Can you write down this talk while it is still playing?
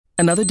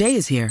Another day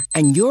is here,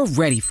 and you're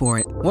ready for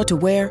it. What to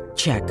wear?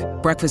 Check.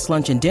 Breakfast,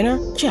 lunch, and dinner?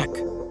 Check.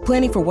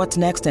 Planning for what's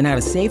next and how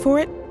to save for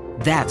it?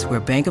 That's where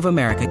Bank of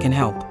America can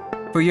help.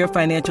 For your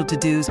financial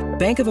to-dos,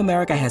 Bank of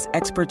America has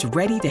experts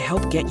ready to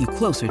help get you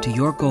closer to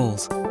your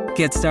goals.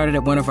 Get started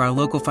at one of our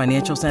local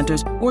financial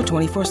centers or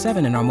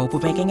 24/7 in our mobile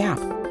banking app.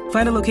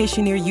 Find a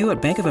location near you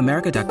at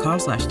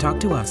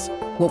bankofamerica.com/talktous.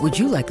 What would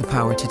you like the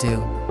power to do?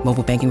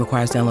 Mobile banking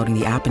requires downloading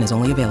the app and is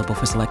only available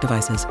for select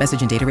devices.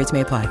 Message and data rates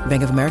may apply.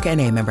 Bank of America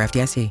N.A., member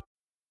FDIC.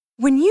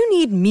 When you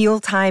need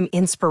mealtime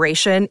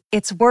inspiration,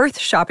 it's worth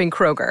shopping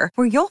Kroger,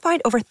 where you'll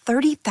find over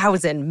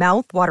 30,000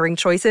 mouth-watering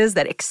choices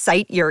that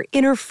excite your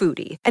inner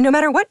foodie. And no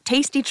matter what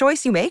tasty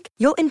choice you make,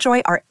 you'll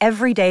enjoy our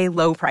everyday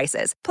low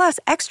prices, plus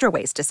extra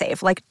ways to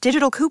save, like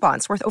digital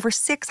coupons worth over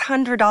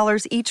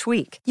 $600 each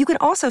week. You can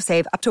also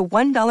save up to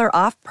 $1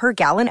 off per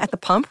gallon at the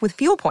pump with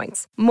fuel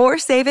points. More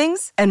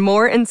savings and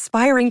more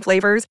inspiring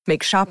flavors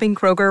make shopping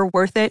Kroger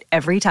worth it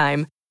every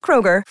time.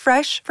 Kroger,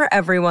 fresh for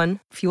everyone.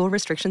 Fuel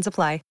restrictions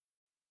apply.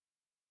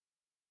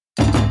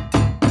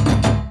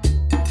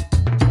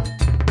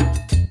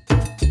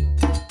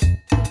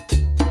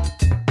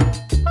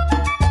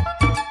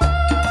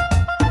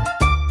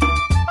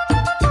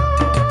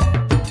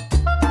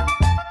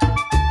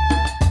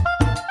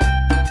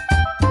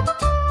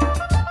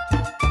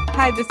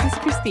 Hi, this is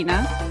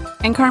Christina.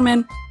 And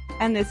Carmen.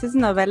 And this is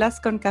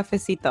Novelas con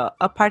Cafecito,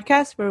 a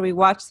podcast where we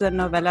watch the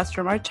novelas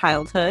from our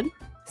childhood,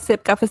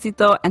 Sip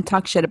cafecito and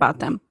talk shit about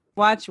them.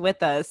 Watch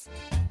with us.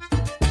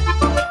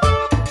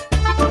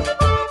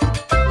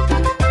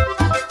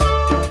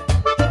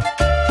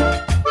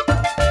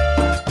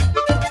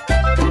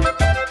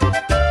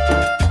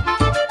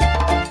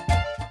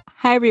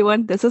 Hi,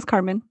 everyone. This is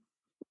Carmen.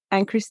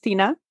 And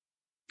Christina.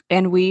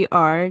 And we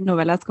are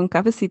Novelas con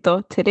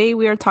Cafecito. Today,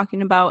 we are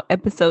talking about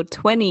episode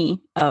 20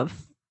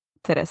 of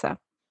Teresa.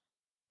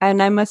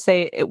 And I must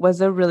say, it was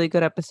a really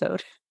good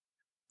episode.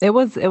 It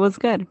was good.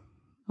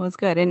 It was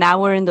good. And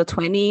now we're in the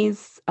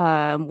 20s.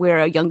 We're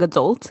a young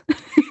adult.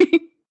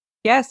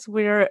 Yes,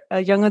 we're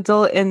a young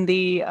adult in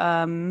the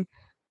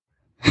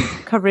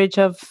coverage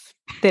of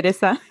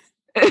Teresa.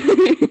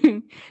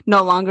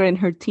 No longer in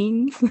her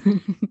teens.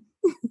 Do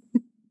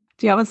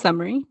you have a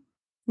summary?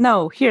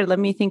 No. Here, let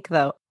me think,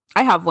 though.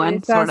 I have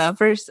one, Teresa's sort of.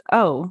 First,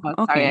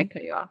 okay. Sorry, I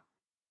cut you off.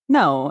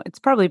 No, it's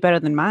probably better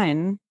than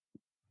mine.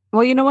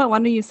 Well, you know what? Why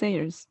don't you say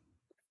yours?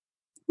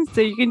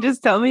 So you can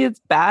just tell me it's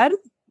bad?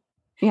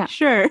 Yeah.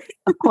 Sure.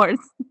 Of course.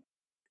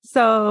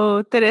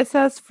 So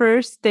Teresa's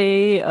first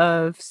day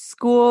of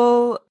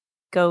school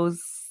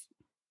goes...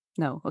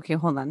 No, okay,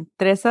 hold on.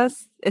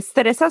 It's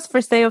Teresa's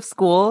first day of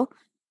school,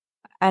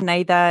 and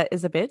Aida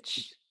is a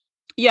bitch?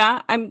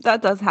 Yeah,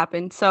 that does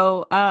happen.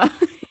 So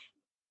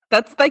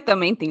that's like the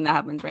main thing that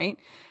happens, right?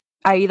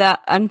 Aida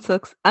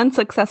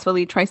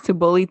unsuccessfully tries to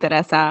bully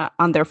Teresa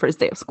on their first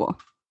day of school.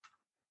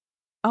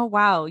 Oh,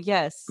 wow.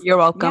 Yes. You're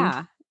welcome.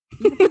 Yeah.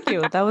 Thank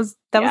you. That was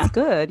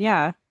good.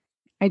 Yeah.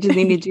 I just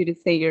needed you to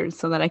say yours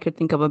so that I could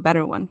think of a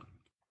better one.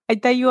 I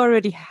thought you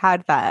already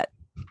had that.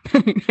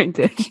 I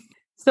did.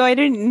 So I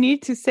didn't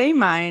need to say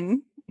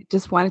mine. I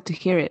just wanted to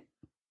hear it.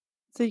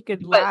 So you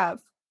could laugh.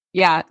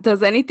 Yeah.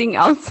 Does anything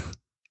else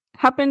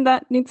happen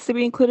that needs to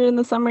be included in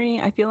the summary?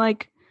 I feel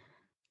like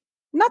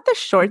not the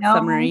short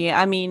summary.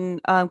 I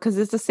mean, because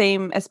it's the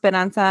same.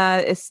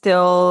 Esperanza is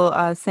still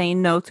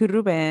saying no to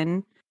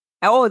Ruben.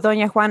 Oh,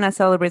 Doña Juana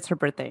celebrates her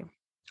birthday.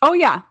 Oh,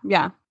 yeah.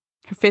 Yeah.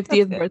 Her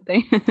 50th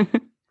birthday.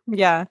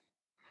 Yeah.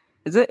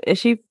 Is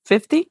she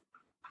 50?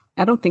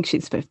 I don't think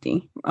she's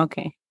 50.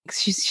 Okay.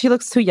 She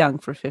looks too young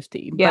for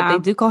 50. Yeah. But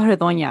they do call her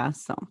Doña,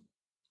 so.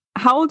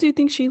 How old do you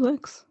think she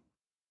looks?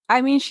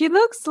 I mean, she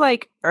looks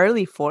like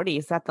early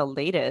 40s at the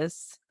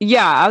latest.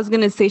 Yeah, I was going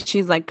to say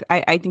she's like,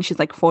 I think she's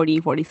like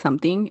 40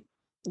 something.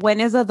 When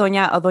is a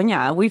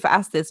doña? We've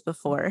asked this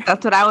before.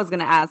 That's what I was going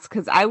to ask,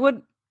 because I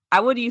would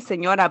use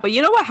señora. But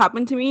you know what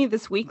happened to me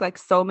this week, like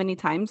so many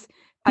times?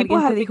 People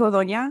have dijo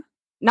doña?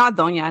 Not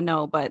doña,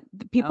 no, but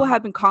people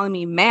have been calling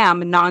me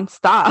ma'am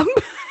nonstop.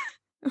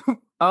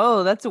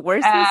 Oh, that's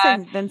worse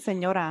than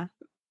señora.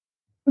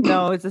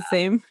 No, it's the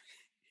same.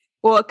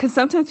 Well, because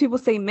sometimes people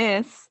say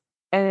miss.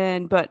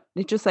 But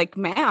it's just like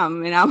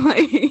ma'am, and I'm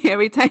like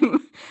every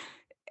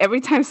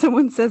time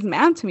someone says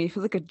ma'am to me, it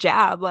feels like a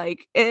jab.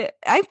 Like I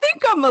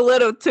think I'm a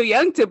little too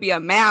young to be a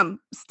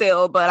ma'am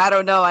still, but I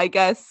don't know. I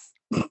guess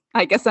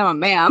I'm a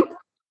ma'am.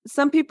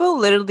 Some people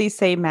literally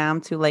say ma'am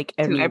to like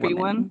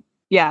everyone.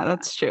 Yeah,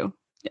 that's true.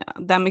 Yeah,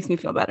 that makes me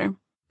feel better.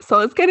 So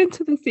let's get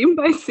into the scene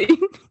by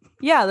scene.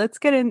 Yeah, let's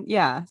get in.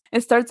 Yeah,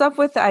 it starts off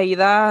with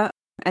Aida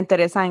and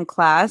Teresa in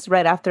class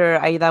right after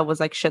Aida was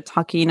like shit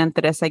talking, and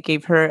Teresa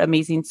gave her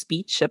amazing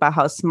speech about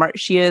how smart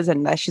she is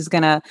and that she's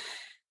gonna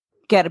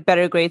get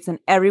better grades than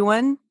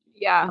everyone.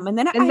 Yeah. And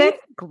then Aida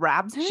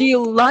grabs her. She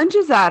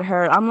lunges at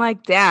her. I'm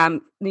like,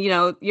 damn,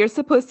 you're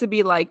supposed to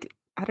be like,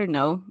 I don't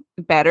know,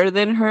 better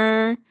than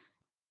her.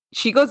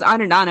 She goes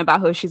on and on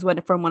about how she's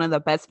from one of the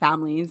best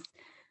families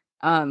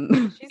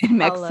in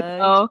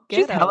Mexico.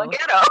 She's hella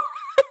ghetto.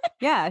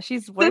 Yeah,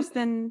 she's worse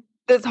than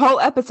this whole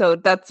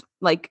episode. That's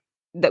like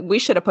that we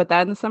should have put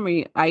that in the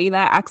summary. Aida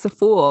acts a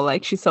fool.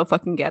 Like, she's so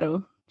fucking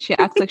ghetto. She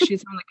acts like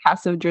she's from the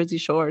cast of Jersey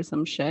Shore or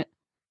some shit.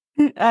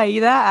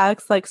 Aida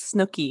acts like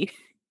Snooki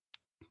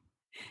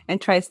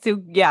and tries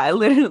to,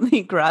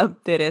 literally grab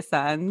Teresa.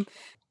 And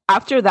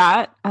after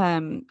that,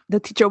 the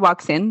teacher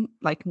walks in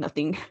like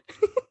nothing.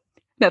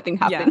 Nothing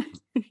happened.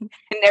 Yeah.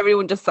 And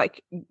everyone just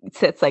like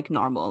sits like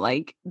normal.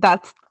 Like,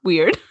 that's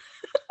weird.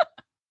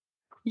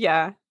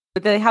 Yeah.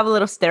 But they have a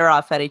little stare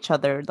off at each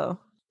other though.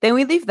 Then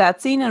we leave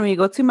that scene and we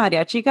go to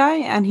Mariachi Guy,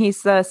 and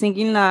he's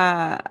singing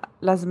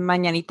las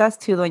mañanitas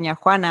to Doña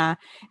Juana.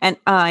 And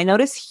I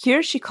noticed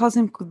here she calls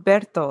him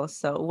Cudberto.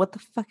 So what the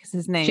fuck is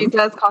his name? She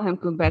does call him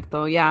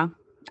Cudberto, yeah.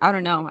 I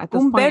don't know. At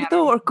this Humberto point,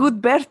 or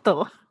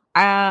Cudberto?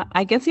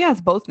 I guess he has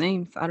both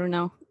names. I don't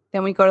know.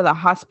 Then we go to the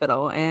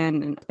hospital,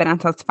 and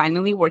Esperanza's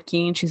finally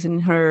working. She's in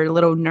her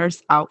little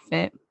nurse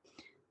outfit.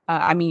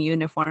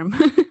 Uniform.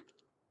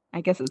 I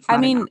guess it's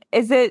not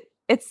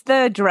it's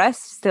the dress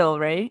still,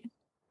 right?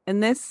 In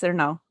this or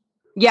no?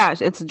 Yeah,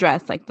 it's a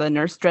dress, like the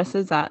nurse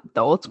dresses, the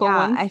old school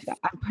ones.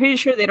 I'm pretty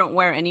sure they don't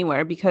wear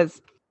anywhere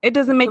because it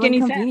doesn't make any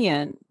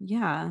sense.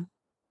 Yeah.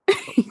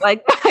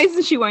 Like, why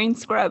isn't she wearing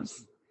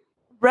scrubs?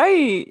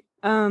 Right.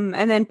 And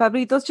then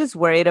Pablito's just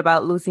worried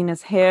about losing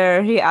his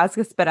hair. He asks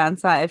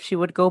Esperanza if she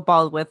would go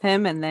bald with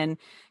him, and then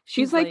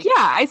she's like, yeah,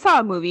 I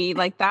saw a movie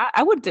like that.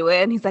 I would do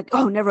it. And he's like,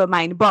 oh, never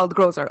mind. Bald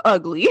girls are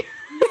ugly.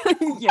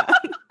 Yeah.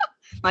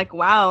 Like,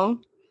 wow.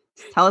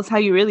 Tell us how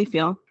you really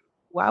feel.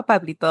 Wow,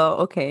 Pablito.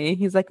 Okay.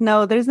 He's like,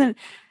 no, there's going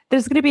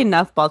to be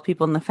enough bald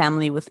people in the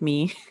family with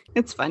me.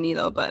 It's funny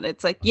though, but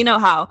it's like, you know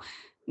how,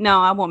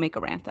 no, I won't make a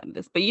rant on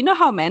this, but you know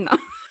how men, I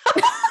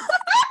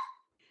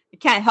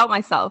can't help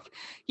myself.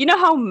 You know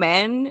how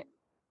men,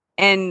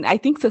 and I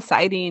think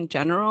society in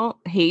general,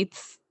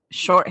 hates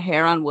short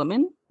hair on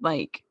women?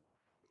 Like,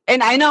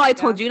 and I know I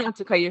told you not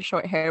to cut your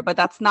short hair, but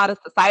that's not a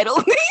societal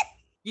thing.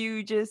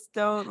 You just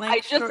don't like I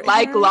just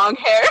like hair? Long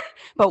hair.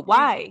 But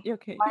why?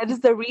 Okay. What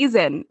is the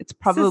reason? It's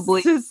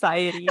probably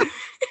society.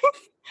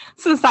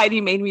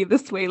 Society made me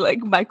this way, like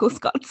Michael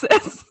Scott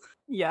says.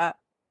 Yeah.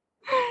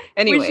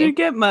 Anyway. We should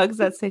get mugs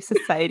that say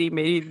society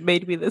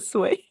made me this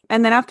way.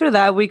 And then after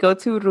that, we go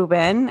to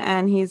Ruben,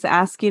 and he's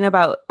asking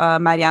about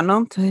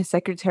Mariano to his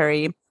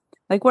secretary.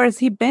 Like, where has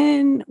he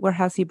been? Where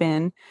has he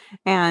been?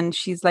 And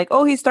she's like,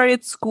 oh, he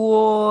started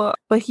school,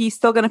 but he's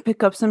still going to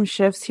pick up some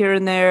shifts here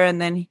and there.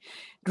 And then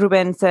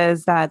Ruben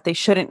says that they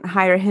shouldn't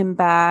hire him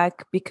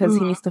back because he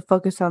needs to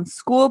focus on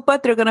school,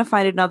 but they're going to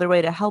find another way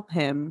to help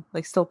him,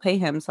 like still pay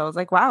him. So I was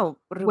like, wow.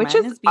 Ruben which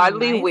is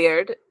oddly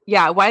weird.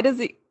 Yeah. Why does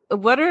he,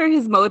 what are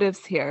his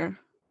motives here?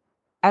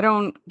 I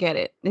don't get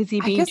it. Is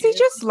he being I guess he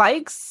just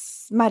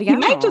likes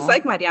Mariano. He might just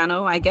like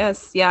Mariano, I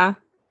guess. Yeah.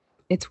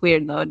 It's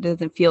weird though. It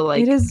doesn't feel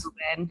like it is.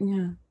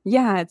 Ruben.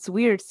 Yeah. It's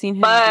weird seeing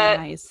him but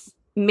be nice.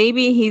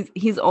 Maybe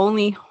he's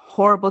only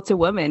horrible to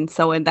women.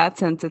 So in that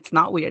sense, it's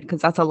not weird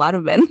because that's a lot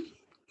of men.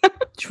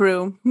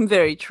 True.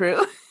 Very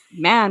true.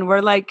 Man,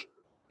 we're like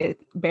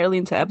barely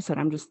into episode.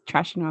 I'm just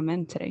trashing on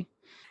men today.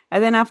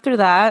 And then after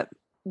that,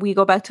 we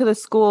go back to the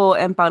school,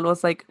 and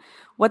Paulo's like,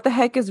 what the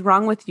heck is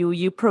wrong with you?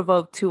 You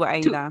provoked to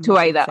Aida. To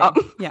Aida.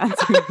 Oh. Yeah.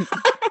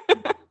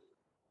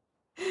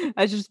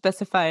 I should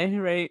specify,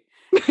 right?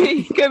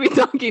 You could be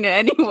talking to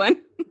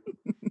anyone.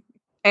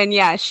 And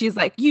yeah, she's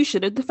like, you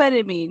should have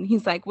defended me. And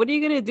he's like, what are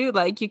you going to do?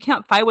 Like, you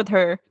can't fight with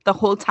her the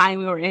whole time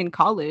we were in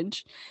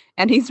college.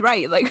 And he's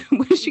right. Like,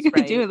 what is she going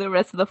to do the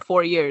rest of the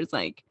 4 years?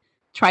 Like,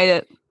 try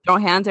to throw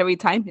hands every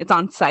time it's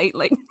on site.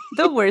 Like,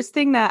 the worst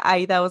thing that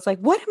Aida was like,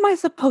 what am I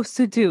supposed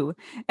to do?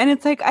 And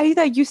it's like,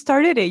 Aida, you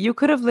started it. You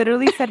could have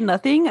literally said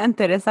nothing, and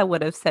Teresa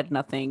would have said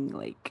nothing.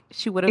 Like,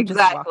 she would have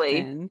just walked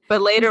in.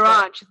 But later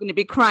on, she's going to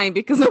be crying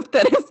because of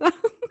Teresa.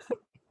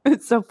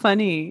 It's so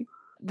funny.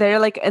 They're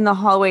like in the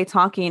hallway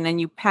talking, and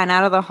you pan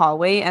out of the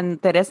hallway,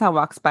 and Teresa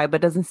walks by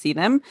but doesn't see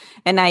them.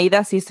 And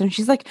Aida sees them.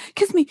 She's like,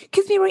 kiss me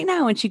right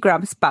now. And she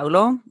grabs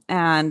Paulo,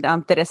 and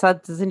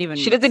Teresa doesn't even.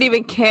 She doesn't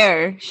even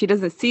care. She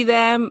doesn't see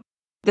them.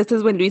 This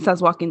is when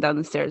Luisa's walking down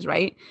the stairs,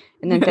 right?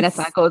 And then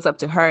Teresa goes up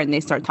to her, and they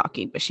start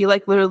talking. But she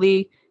like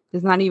literally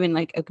does not even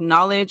like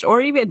acknowledge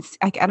or even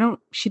like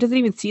she doesn't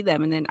even see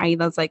them. And then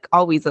Aida's like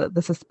always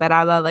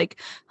desesperada, like,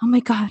 oh my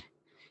god,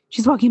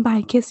 she's walking by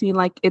and kiss me.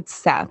 Like, it's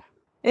sad.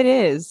 It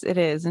is.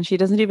 And she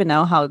doesn't even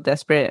know how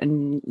desperate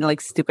and like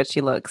stupid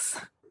she looks.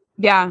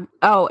 Yeah.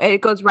 Oh,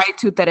 it goes right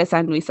to Teresa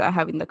and Luisa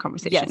having the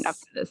conversation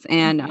after this.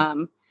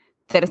 And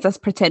Teresa's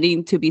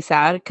pretending to be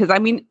sad. Because I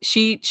mean,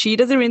 she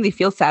doesn't really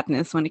feel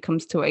sadness when it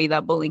comes to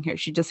Aida bullying her.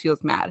 She just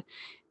feels mad.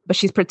 But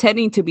she's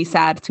pretending to be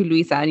sad to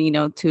Luisa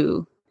and,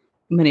 to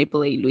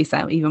manipulate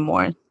Luisa even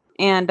more.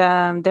 And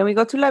then we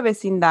go to La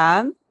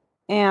Vecindad.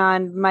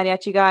 And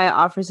Mariachi Guy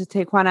offers to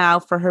take Juana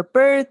out for her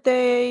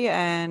birthday,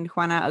 and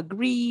Juana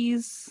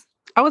agrees.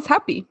 I was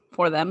happy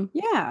for them.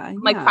 Yeah.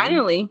 Like,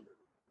 finally.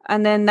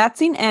 And then that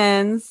scene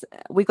ends.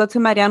 We go to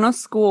Mariano's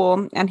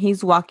school, and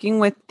he's walking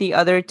with the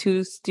other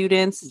two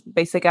students.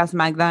 Basic as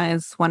Magda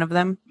is one of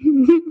them.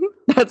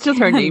 That's just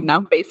her name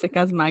now, Basic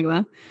as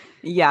Magda.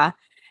 Yeah.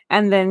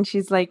 And then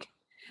she's like,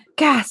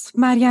 gasp,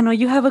 Mariano,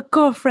 you have a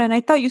girlfriend.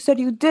 I thought you said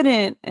you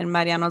didn't. And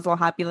Mariano's all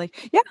happy,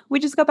 like, yeah, we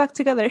just got back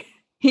together.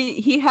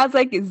 He has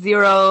like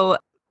zero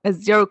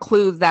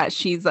clues that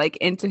she's like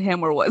into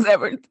him or was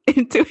ever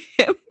into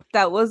him.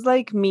 That was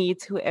like me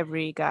to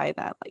every guy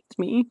that liked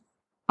me.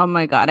 Oh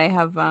my God, I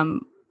have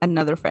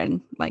another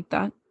friend like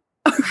that.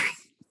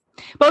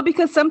 Well,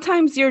 because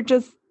sometimes you're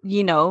just,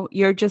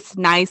 you're just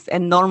nice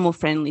and normal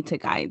friendly to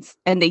guys,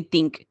 and they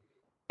think,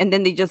 and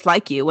then they just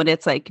like you when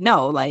it's like,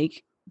 no,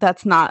 like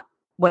that's not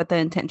what the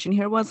intention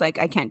here was. Like,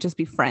 I can't just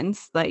be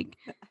friends. Like,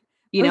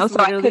 so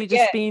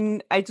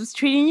I just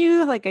treating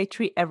you like I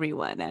treat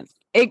everyone.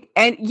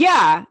 And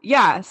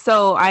yeah.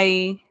 So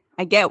I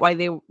get why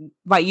you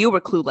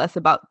were clueless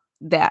about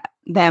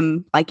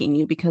them liking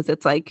you, because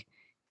it's like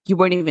you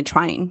weren't even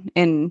trying.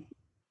 And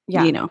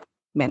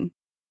men,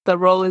 the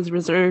role is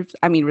reserved.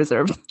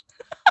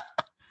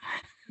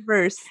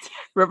 Reversed.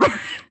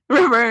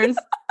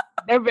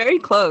 They're very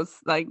close.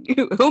 Like,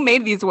 who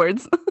made these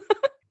words?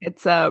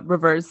 It's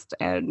reversed,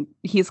 and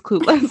he's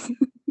clueless.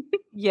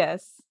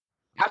 Yes.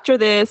 After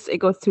this, it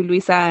goes to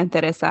Luisa and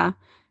Teresa,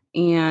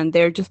 and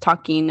they're just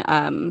talking.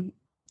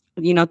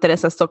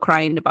 Teresa's still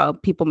crying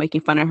about people making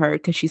fun of her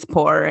because she's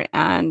poor,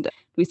 and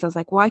Luisa's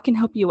like, well, I can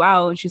help you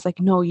out. And she's like,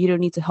 no, you don't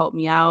need to help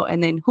me out.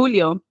 And then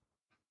Julio,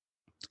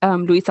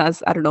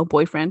 Luisa's,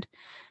 boyfriend,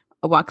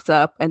 walks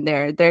up, and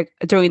they're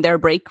during their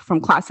break from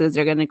classes,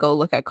 they're gonna go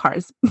look at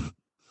cars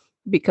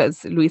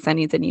because Luisa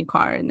needs a new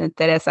car. And then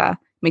Teresa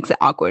makes it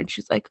awkward.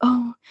 She's like,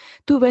 oh,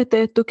 tú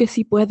vete, tú que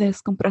sí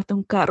puedes comprarte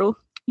un carro.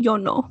 Yo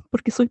no,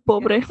 porque soy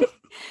pobre.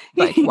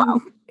 Like, wow.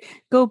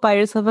 Go buy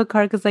yourself a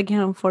car because I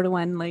can't afford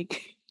one.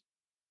 Like,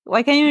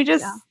 why can't you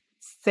just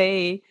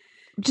say...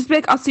 Just be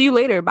like, I'll see you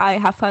later. Bye.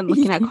 Have fun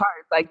looking at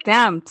cars. Like,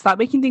 damn, stop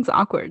making things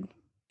awkward.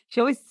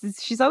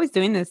 She's always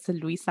doing this to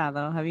Luisa,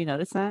 though. Have you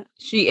noticed that?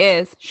 She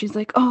is. She's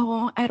like,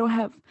 oh, I don't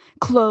have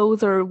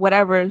clothes or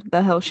whatever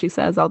the hell she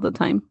says all the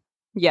time.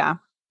 Yeah.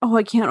 Oh,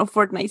 I can't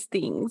afford nice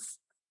things.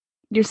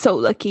 You're so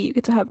lucky you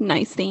get to have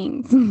nice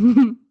things.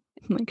 I'm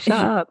like,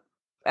 shut up.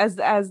 As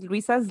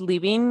Luisa's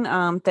leaving,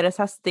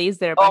 Teresa stays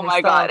there. Oh my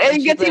God.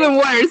 It gets even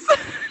worse.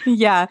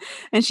 Yeah.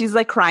 And she's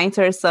like crying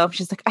to herself.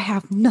 She's like, I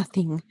have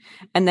nothing.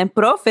 And then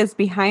Prof is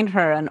behind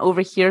her and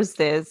overhears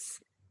this.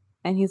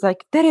 And he's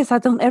like, Teresa,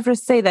 don't ever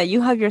say that.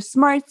 You have your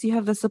smarts. You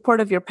have the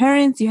support of your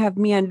parents. You have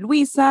me and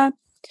Luisa.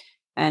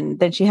 And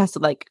then she has to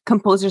like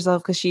compose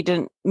herself because she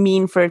didn't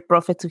mean for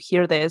Prof to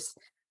hear this.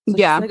 So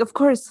yeah. She's like, of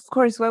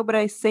course. Why would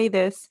I say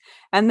this?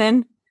 And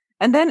then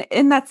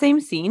in that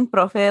same scene,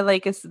 Profe,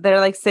 like, they're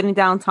like sitting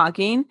down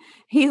talking.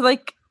 He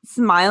like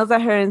smiles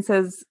at her and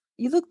says,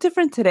 you look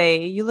different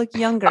today. You look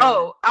younger.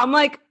 Oh, I'm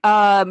like,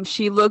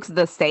 she looks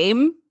the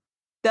same.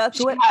 That's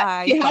she what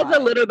she has a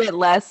little bit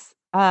less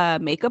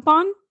makeup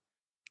on,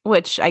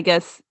 which I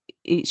guess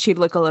she'd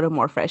look a little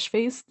more fresh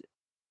faced.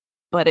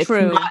 But it's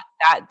not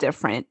that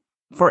different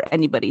for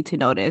anybody to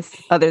notice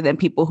other than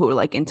people who are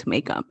like into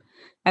makeup.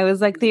 I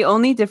was like, the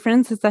only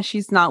difference is that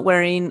she's not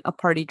wearing a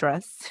party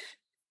dress.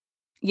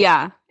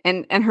 Yeah,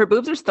 and her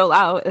boobs are still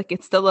out. Like,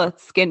 it's still a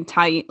skin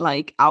tight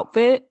like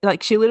outfit.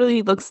 Like, she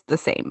literally looks the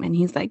same. And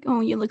he's like, oh,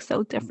 you look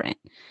so different.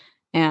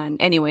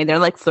 And anyway, they're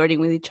like flirting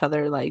with each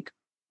other. Like,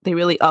 they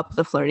really up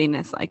the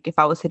flirtiness. Like, if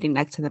I was sitting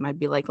next to them, I'd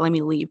be like, let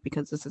me leave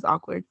because this is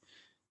awkward.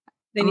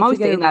 I'm always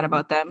saying that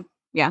about them.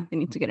 Yeah, they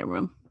need to get a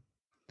room.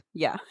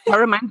 Yeah. That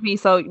reminds me.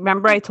 So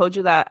remember I told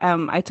you that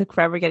I took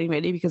forever getting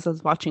ready because I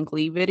was watching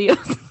Glee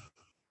videos.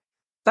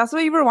 That's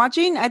what you were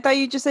watching? I thought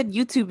you just said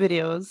YouTube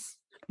videos.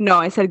 No,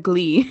 I said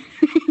Glee.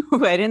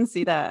 I didn't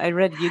see that. I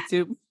read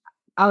YouTube.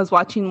 I was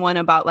watching one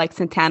about like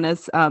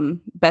Santana's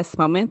best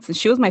moments, and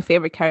she was my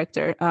favorite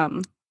character.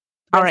 All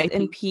right,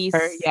 in peace.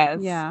 Yes.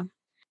 Yeah.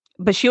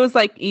 But she was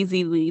like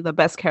easily the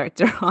best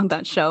character on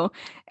that show.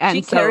 And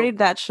she carried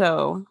that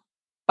show.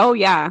 Oh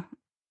yeah.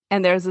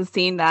 And there's a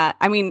scene that,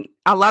 I mean,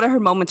 a lot of her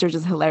moments are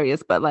just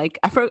hilarious, but like,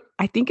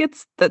 I think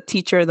it's the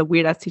teacher, the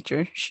weird ass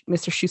teacher,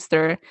 Mr.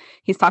 Schuster.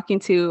 He's talking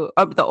to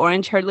the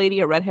orange haired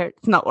lady or red hair.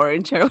 It's not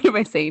orange hair. What am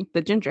I saying?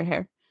 The ginger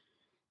hair.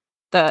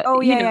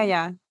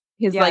 Yeah.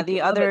 He's like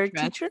the other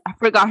teacher. I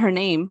forgot her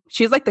name.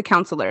 She's like the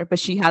counselor, but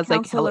she has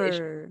like hella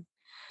issues.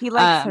 He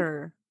likes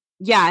her.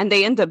 Yeah, and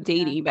they end up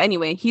dating. Yeah. But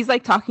anyway, he's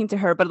like talking to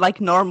her, but like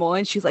normal,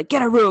 and she's like,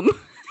 "Get a room."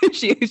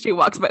 she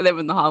walks by them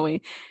in the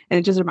hallway, and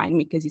it just reminded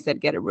me because he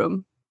said, "Get a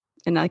room."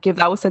 And like, if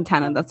that was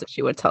Santana, that's what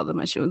she would tell them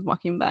as she was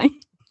walking by.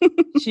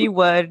 She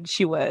would.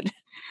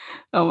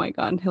 Oh my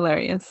God,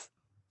 hilarious.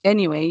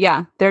 Anyway,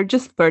 yeah, they're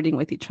just flirting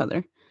with each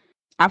other.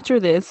 After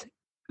this,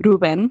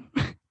 Ruben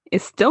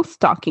is still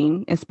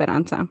stalking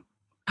Esperanza.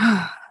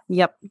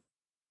 Yep.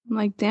 I'm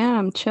like,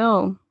 damn,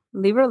 chill.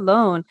 Leave her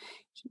alone.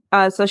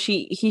 So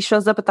he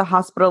shows up at the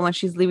hospital when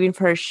she's leaving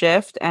for her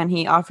shift, and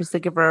he offers to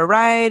give her a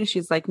ride.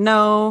 She's like,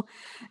 no.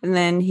 And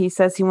then he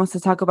says he wants to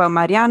talk about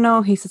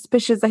Mariano. He's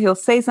suspicious that he'll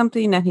say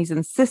something, and he's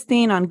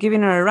insisting on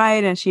giving her a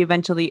ride, and she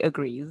eventually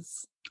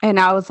agrees. And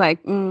I was like,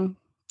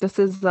 this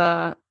is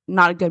not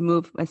a good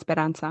move,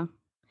 Esperanza.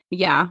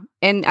 Yeah.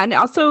 And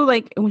also,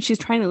 like, when she's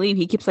trying to leave,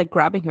 he keeps like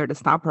grabbing her to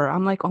stop her.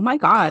 I'm like, oh my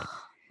God.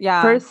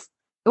 Yeah. First,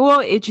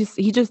 Well, he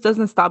just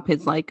doesn't stop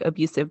his like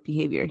abusive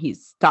behavior.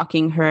 He's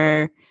stalking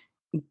her,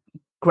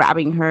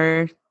 grabbing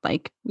her,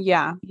 like,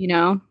 Yeah. you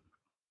know.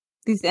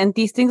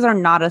 These things are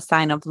not a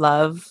sign of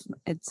love.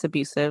 It's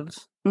abusive.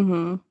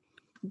 Mm-hmm.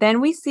 Then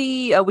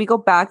we go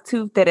back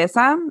to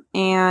Teresa,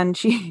 and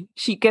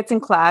she gets in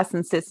class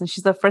and sits, and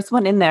she's the first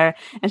one in there,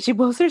 and she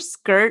pulls her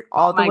skirt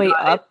all the my way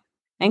God. up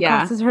and Yeah.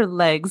 crosses her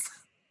legs.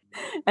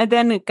 And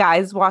then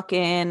guys walk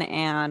in,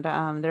 and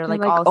they're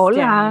like all "Hola."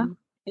 staring.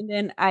 And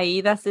then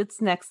Aida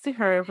sits next to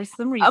her for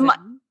some reason,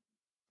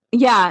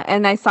 Yeah,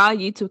 and I saw a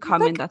YouTube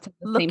comment like, that's the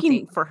same looking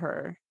thing. for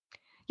her.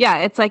 Yeah,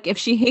 it's like if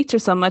she hates her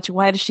so much,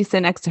 why does she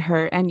sit next to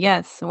her? And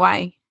yes,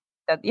 why?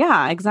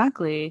 Yeah,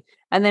 exactly.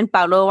 And then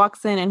Paulo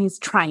walks in, and he's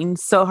trying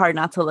so hard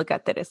not to look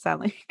at Teresa,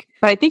 like.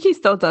 But I think he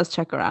still does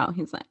check her out.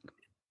 He's like,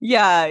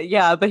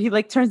 Yeah, but he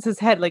like turns his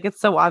head, like it's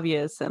so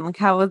obvious, and like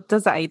how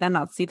does Aida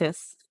not see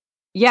this?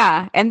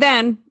 yeah. And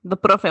then the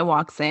profe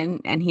walks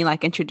in and he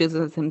like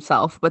introduces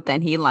himself, but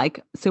then he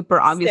like super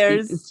obviously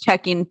is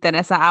checking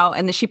Teresa out,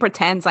 and then she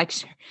pretends like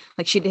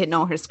she didn't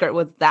know her skirt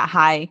was that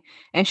high,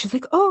 and she's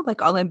like, oh,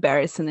 like all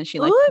embarrassed, and then she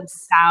like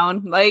puts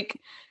down, like,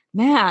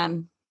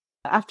 man.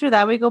 After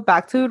that, we go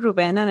back to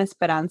Ruben and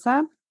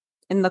Esperanza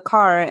in the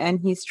car, and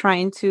he's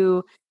trying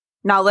to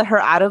not let her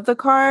out of the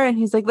car, and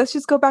he's like, let's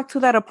just go back to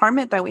that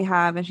apartment that we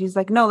have, and she's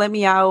like, no, let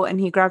me out, and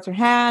he grabs her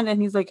hand,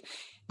 and he's like,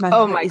 my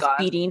heart is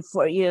beating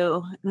for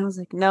you. And I was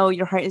like, no,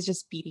 your heart is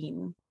just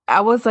beating. I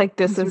was like,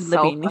 this is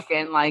so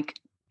fucking like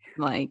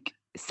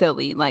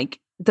silly. Like,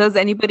 does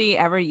anybody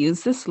ever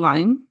use this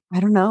line?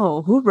 I don't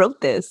know. Who wrote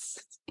this?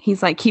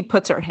 He's like, he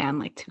puts her hand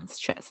like to his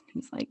chest.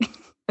 He's like,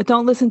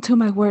 don't listen to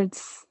my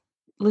words.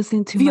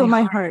 Listen to feel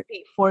my heart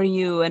beat for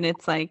you. And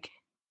it's like,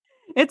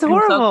 it's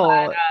horrible. So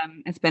glad,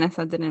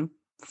 Esperanza didn't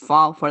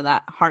fall for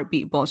that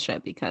heartbeat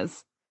bullshit,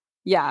 because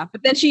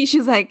but then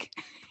she's like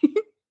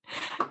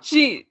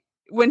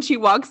when she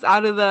walks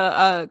out of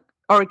the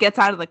or gets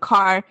out of the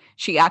car,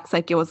 she acts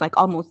like it was like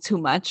almost too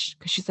much,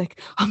 because she's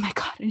like, oh my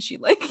God, and she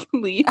like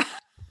leaves.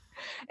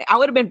 I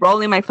would have been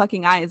rolling my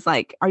fucking eyes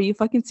like, are you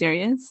fucking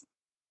serious?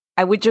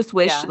 I would just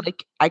wish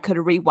like I could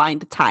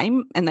rewind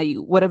time and that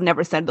you would have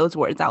never said those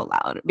words out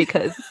loud,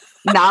 because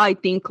now I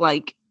think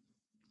like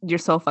you're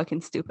so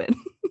fucking stupid.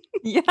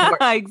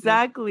 Yeah,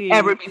 exactly.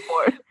 Ever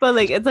before. But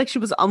like, it's like she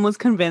was almost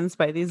convinced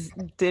by these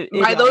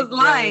by those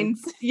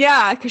lines.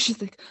 Yeah, because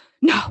she's like,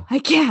 no, I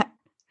can't.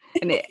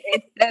 And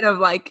instead of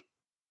like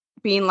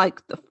being like,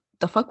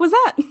 the fuck was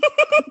that?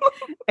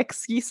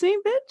 Excuse me,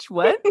 bitch,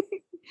 what?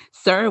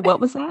 Sir, what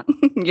was that?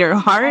 Your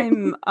heart?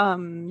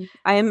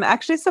 I'm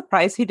actually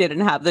surprised he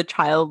didn't have the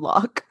child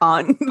lock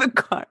on the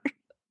car.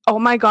 Oh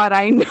my God,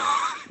 I know.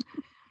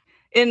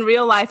 In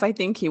real life, I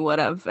think he would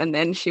have, and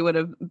then she would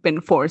have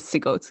been forced to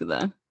go to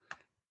the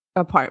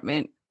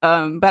apartment.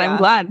 But I'm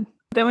glad.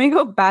 Then we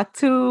go back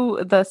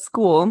to the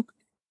school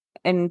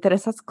in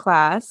Teresa's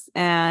class,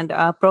 and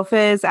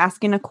Profe is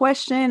asking a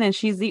question, and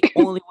she's the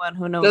only one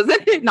who knows.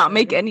 Doesn't it not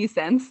make any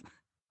sense?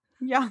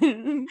 Yeah,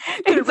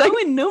 it's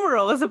Roman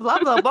numerals, blah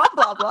blah blah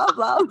blah blah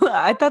blah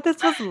blah. I thought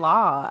this was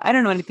law. I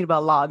don't know anything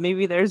about law.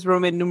 Maybe there's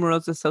Roman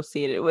numerals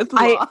associated with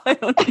law. I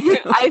don't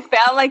know. I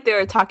felt like they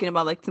were talking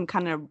about like some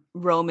kind of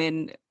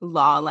Roman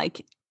law,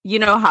 like, you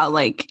know how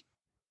like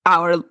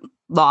our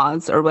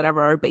laws or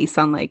whatever are based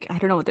on like, I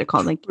don't know what they're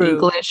called, like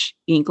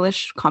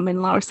English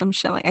common law or some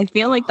shit. Like, I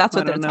feel like that's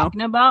what they're talking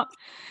about.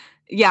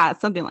 Yeah,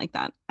 something like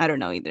that. I don't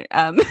know either.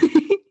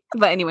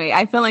 But anyway,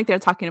 I feel like they're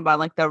talking about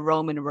like the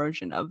Roman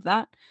version of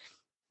that.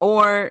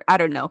 Or I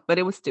don't know, but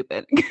it was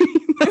stupid.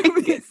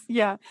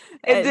 Yeah.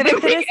 It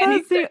didn't make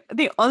any sense.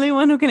 The only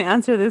one who can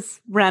answer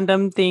this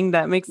random thing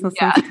that makes no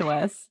sense to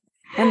us.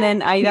 And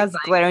then Aida's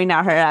glaring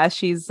at her as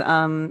she's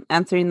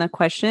answering the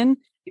question.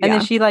 And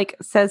then she like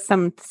says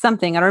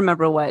something, I don't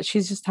remember what.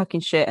 She's just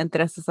talking shit. And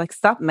Teresa's like,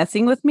 stop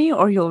messing with me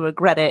or you'll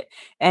regret it.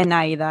 And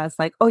Aida's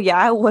like, oh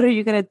yeah, what are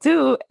you gonna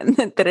do? And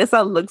then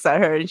Teresa looks at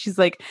her and she's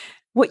like,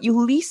 what you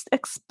least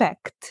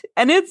expect.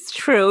 And it's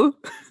true.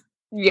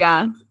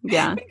 Yeah.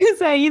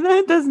 Because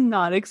Aida does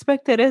not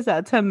expect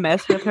Teresa to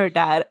mess with her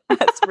dad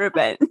as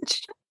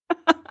revenge.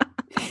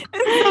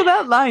 And so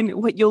that line,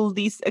 what you'll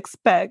least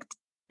expect,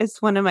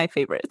 is one of my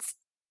favorites.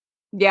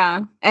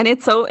 Yeah. And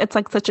it's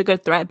like such a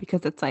good threat,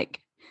 because it's like,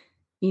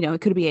 you know,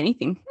 it could be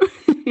anything.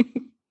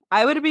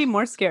 I would be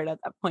more scared at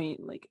that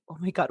point. Like, oh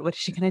my God, what is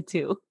she going to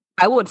do?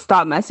 I would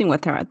stop messing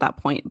with her at that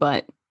point,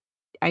 but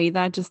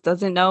Aida just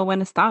doesn't know when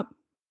to stop.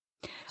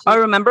 I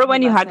remember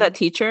when you had that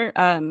teacher,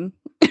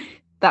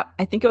 that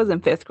I think it was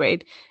in 5th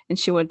grade, and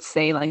she would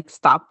say like,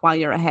 stop while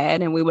you're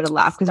ahead, and we would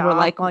laugh because we're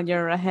like, while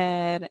you're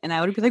ahead, and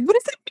I would be like, what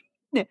does it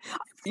mean?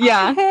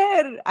 Yeah.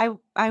 Ahead.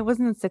 I was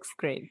in 6th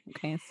grade.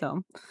 Okay,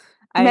 so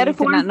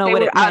metaphors, I did not know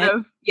what it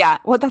meant.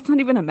 Well, that's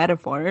not even a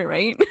metaphor,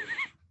 right?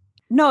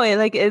 No,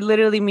 it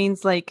literally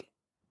means like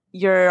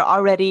you're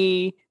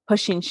already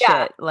pushing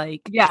shit.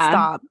 Like,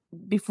 stop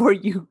before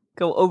you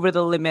go over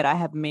the limit I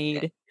have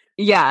made.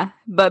 Yeah,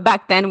 but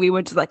back then we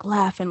would just like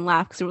laugh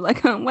because we were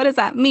like, what does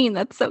that mean?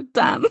 That's so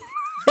dumb.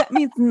 That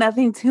means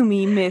nothing to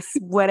me, miss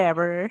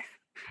whatever.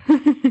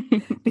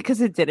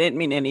 because it didn't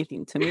mean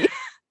anything to me.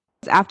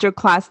 After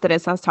class,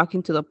 Teresa's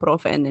talking to the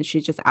profe, and then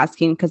she's just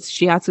asking because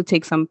she has to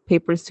take some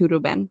papers to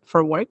Ruben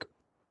for work.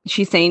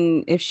 She's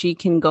saying if she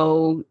can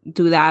go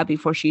do that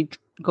before she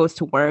goes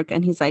to work.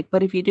 And he's like,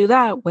 but if you do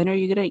that, when are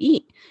you going to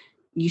eat?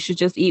 You should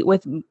just eat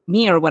with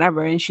me or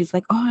whatever. And she's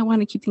like, oh, I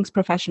want to keep things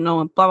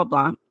professional and blah, blah,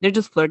 blah. They're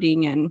just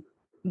flirting. And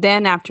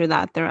then after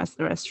that, they're at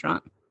the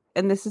restaurant.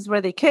 And this is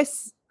where they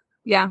kiss.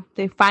 Yeah,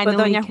 they finally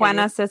But Doña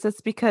Juana says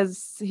it's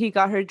because he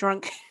got her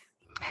drunk.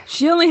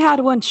 She only had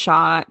one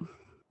shot.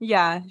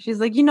 Yeah, she's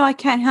like, I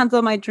can't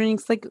handle my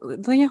drinks. Like,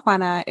 Doña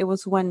Juana, it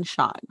was one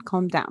shot.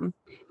 Calm down.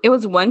 It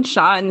was one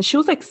shot, and she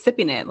was like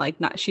sipping it. Like,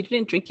 she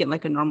didn't drink it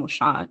like a normal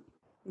shot.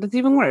 That's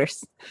even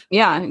worse.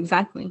 Yeah,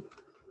 exactly.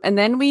 And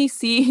then we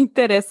see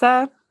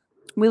Teresa.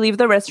 We leave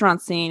the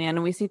restaurant scene,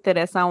 and we see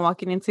Teresa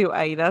walking into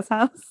Aida's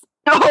house.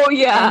 Oh,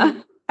 yeah.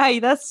 And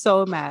Aida's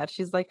so mad.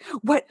 She's like,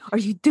 what are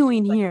you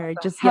doing here?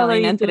 Just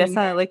yelling. And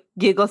Teresa like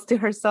giggles to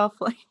herself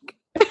like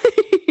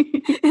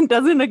and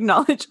doesn't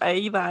acknowledge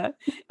Aida.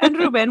 And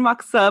Ruben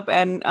walks up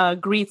and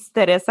greets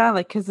Teresa,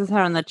 like kisses her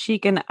on the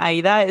cheek, and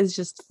Aida is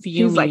just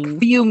fuming. She's like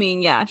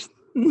fuming, yeah.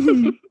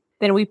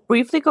 Then we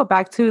briefly go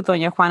back to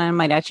Doña Juana and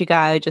Mariachi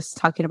guy just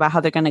talking about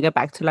how they're going to get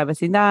back to La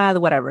Vecindad,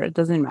 whatever. It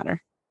doesn't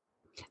matter.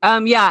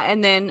 Yeah,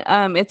 and then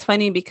it's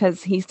funny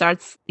because he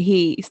starts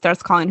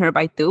calling her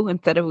by tú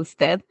instead of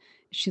usted.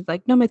 She's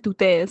like, no me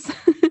tutees.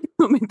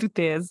 No me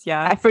tutees,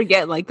 yeah. I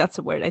forget, like, that's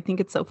a word. I think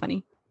it's so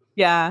funny.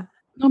 Yeah.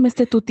 No me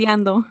esté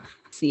tuteando.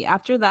 See,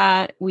 after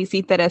that, we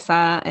see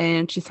Teresa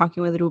and she's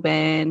talking with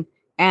Ruben.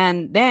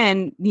 And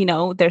then,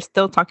 they're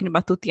still talking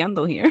about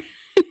tuteando here.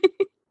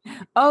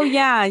 Oh,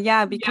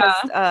 yeah, because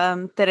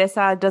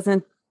Teresa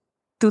doesn't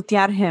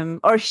tutear him,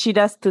 or she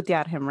does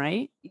tutear him,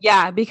 right?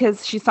 Yeah,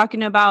 because she's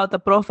talking about the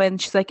profe,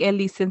 and she's like, el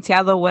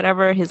licenciado,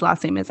 whatever his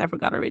last name is. I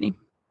forgot already.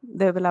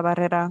 De la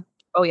Barrera.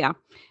 Oh, yeah.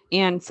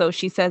 And so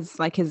she says,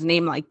 like, his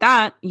name like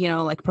that,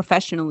 like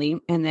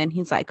professionally. And then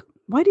he's like,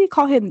 why do you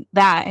call him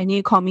that? And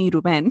you call me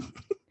Ruben.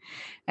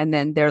 And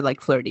then they're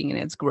like flirting, and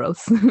it's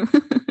gross.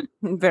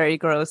 Very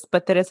gross.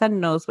 But Teresa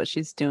knows what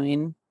she's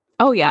doing.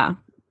 Oh, yeah.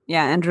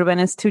 Yeah. And Ruben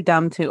is too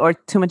dumb or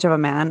too much of a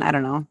man. I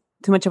don't know.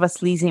 Too much of a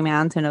sleazy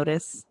man to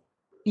notice.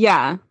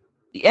 Yeah.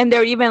 And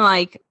they're even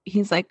like,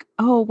 he's like,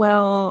 oh,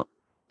 well,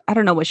 I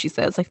don't know what she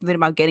says, like something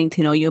about getting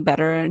to know you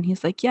better. And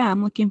he's like, yeah,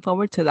 I'm looking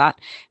forward to that.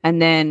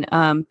 And then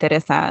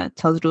Teresa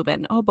tells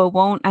Ruben, oh, but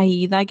won't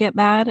Aida get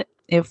mad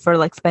if we're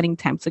like spending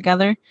time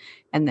together?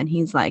 And then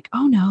he's like,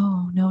 oh,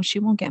 no, she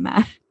won't get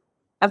mad.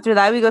 After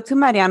that, we go to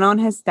Mariano and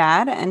his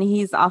dad, and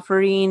he's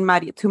offering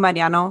to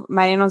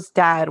Mariano's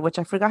dad, which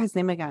I forgot his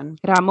name again.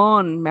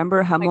 Ramon, remember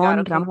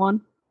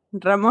Ramon?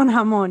 Okay.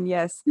 Ramon,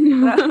 yes.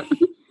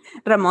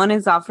 Ramon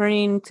is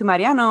offering to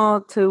Mariano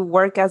to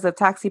work as a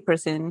taxi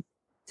person,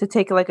 to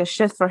take like a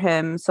shift for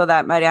him so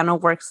that Mariano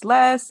works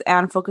less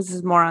and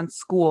focuses more on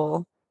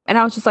school. And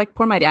I was just like,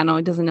 poor Mariano,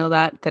 he doesn't know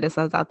that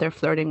Teresa's out there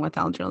flirting with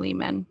elderly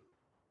men.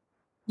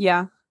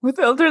 Yeah, with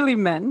elderly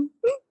men.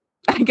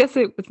 I guess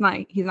he's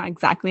not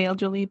exactly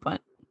elderly,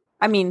 but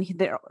I mean,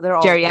 they're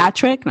all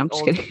geriatric. No, I'm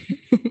just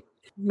kidding.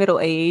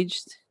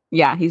 Middle-aged.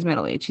 Yeah, he's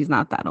middle-aged. He's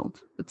not that old.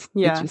 It's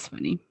just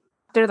funny.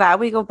 After that,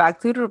 we go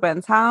back to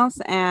Ruben's house,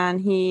 and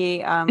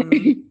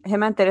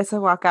him and Teresa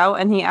walk out,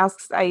 and he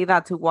asks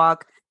Aida to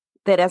walk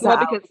Teresa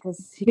out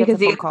because he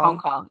gets a phone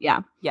call.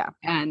 Yeah.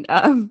 And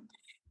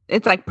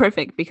it's like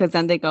perfect because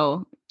then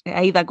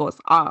Aida goes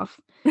off.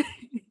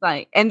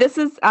 Like, and this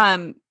is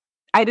I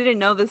didn't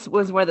know this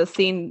was where the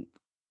scene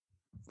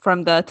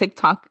from the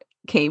TikTok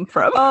came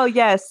from. Oh,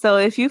 yes. So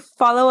if you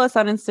follow us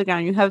on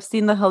Instagram, you have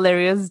seen the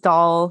hilarious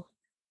doll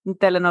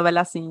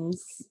telenovela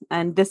scenes.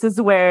 And this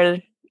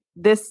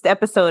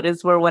episode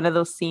is where one of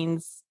those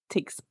scenes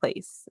takes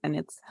place. And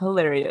it's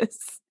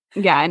hilarious.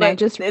 Yeah, and I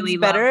just really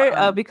it's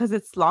better because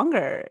it's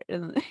longer.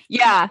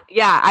 Yeah.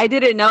 I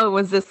didn't know it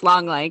was this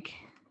long. Like,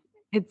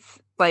 it's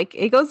like,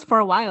 it goes for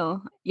a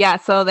while. Yeah,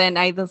 so then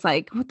Aida's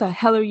like, what the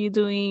hell are you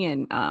doing?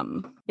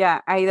 And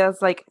yeah,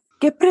 Aida's like,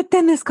 ¿Qué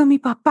pretendes con mi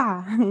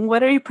papá?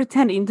 What are you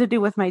pretending to do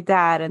with my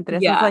dad? And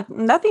Teresa's like,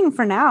 nothing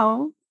for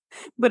now.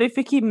 But if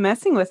you keep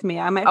messing with me,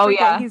 I might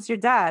forget he's your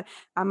dad.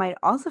 I might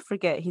also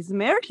forget he's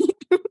married.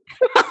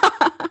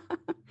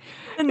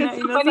 And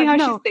it's so funny how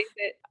she says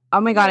it.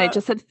 Oh my God, it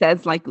just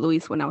says like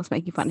Luis when I was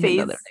making fun of him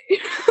the other day.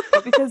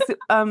 Because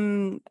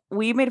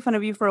we made fun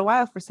of you for a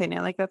while for saying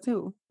it like that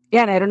too.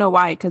 Yeah, and I don't know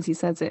why, because he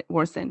says it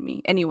worse than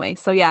me. Anyway,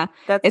 so yeah,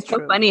 it's true.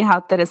 So funny how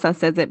Teresa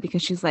says it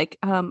because she's like,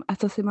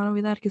 hasta se me va a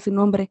olvidar que es un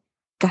hombre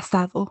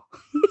casado.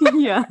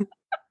 Yeah.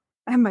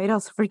 I might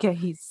also forget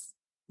he's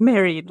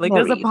married. Like,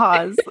 there's a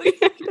pause. Like,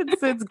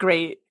 it's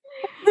great.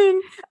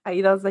 And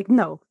Aida's like,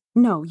 no,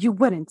 you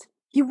wouldn't.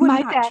 You would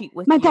not cheat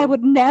with my dad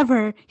would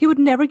never. He would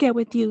never get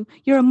with you.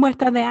 You're a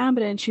muerta de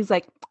hambre. And she's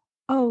like,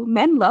 oh,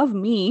 men love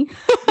me.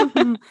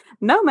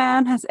 No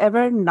man has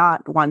ever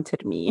not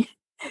wanted me.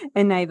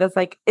 And Aida's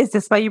like, is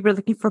this why you were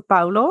looking for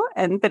Paulo?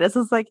 And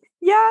Teresa's like,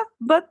 yeah,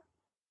 but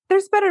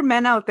there's better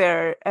men out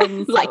there.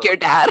 And like your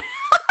dad.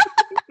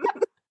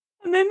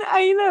 And then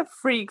Aida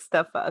freaks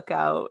the fuck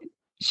out.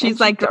 She's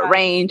she like grabs,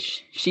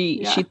 deranged.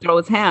 She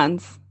throws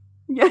hands.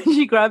 Yeah,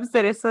 she grabs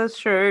Teresa's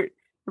shirt,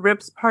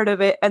 rips part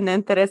of it, and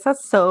then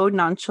Teresa's so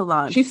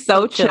nonchalant. She's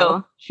so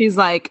chill. She's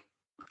like,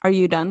 "Are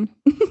you done?"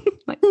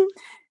 Like,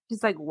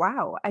 she's like,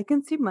 "Wow, I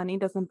can see money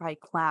doesn't buy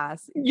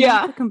class. You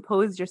Yeah. need to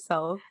compose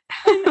yourself."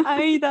 And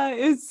Aida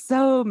is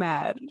so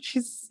mad.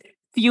 She's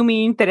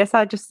fuming.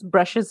 Teresa just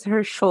brushes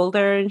her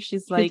shoulder, and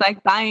she's like,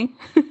 "Bye."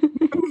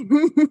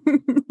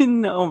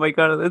 No, oh my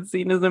god, that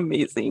scene is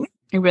amazing.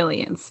 It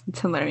really is. It's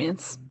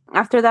hilarious.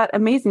 After that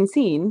amazing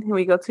scene,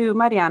 we go to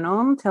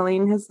Mariano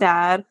telling his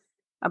dad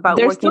about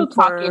They're working still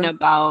talking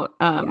about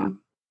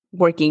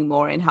working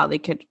more and how they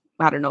could,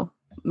 I don't know,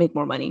 make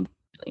more money.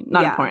 Really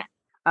not important.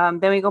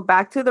 Then we go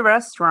back to the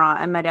restaurant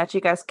and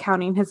Mariachi guy's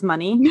counting his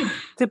money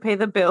to pay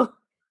the bill.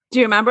 Do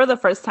you remember the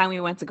first time we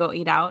went to go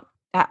eat out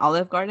at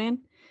Olive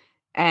Garden?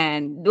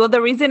 And well,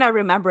 the reason I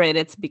remember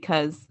it's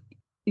because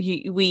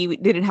we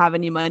didn't have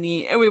any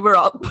money and we were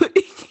all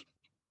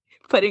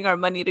putting our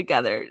money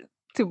together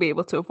to be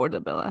able to afford the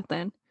bill at the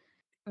end.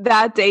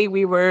 That day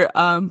we were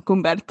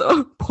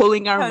Humberto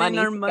pulling our money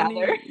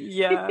together.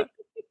 Yeah.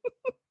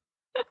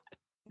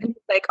 And he's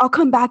like, I'll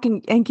come back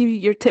and give you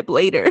your tip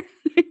later.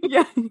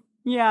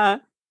 Yeah.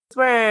 It's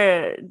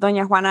where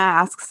Doña Juana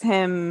asks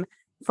him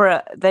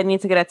for they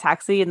need to get a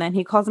taxi and then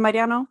he calls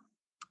Mariano.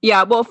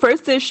 Yeah, well,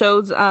 first it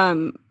shows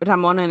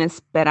Ramon and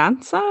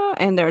Esperanza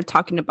and they're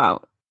talking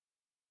about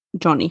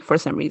Johnny for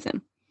some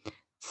reason.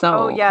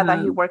 So that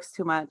he works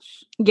too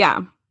much.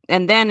 Yeah.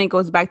 And then it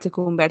goes back to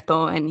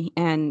Humberto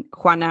and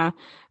Juana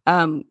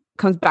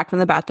comes back from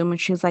the bathroom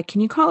and she's like,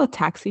 can you call a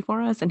taxi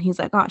for us? And he's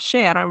like, oh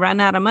shit, I ran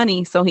out of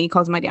money. So he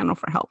calls Mariano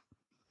for help.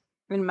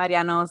 And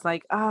Mariano's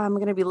like, I'm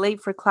going to be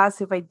late for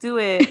class if I do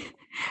it.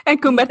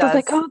 And Humberto's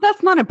like, oh,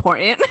 that's not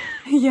important.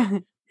 Yeah.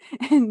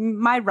 And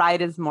my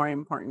ride is more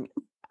important.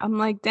 I'm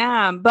like,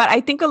 damn. But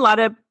I think a lot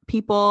of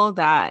people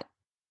that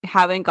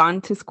haven't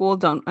gone to school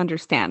don't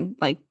understand.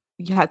 Like,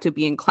 you have to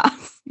be in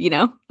class, you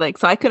know? Like,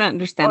 so I couldn't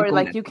understand. Or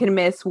like you can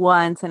miss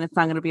once and it's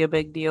not going to be a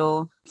big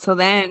deal. So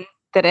then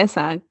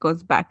Teresa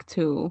goes back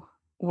to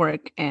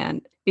work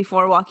and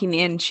before walking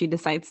in, she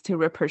decides to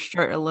rip her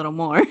shirt a little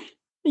more.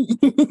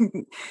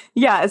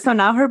 Yeah, so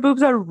now her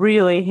boobs are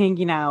really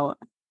hanging out.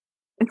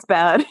 It's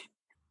bad.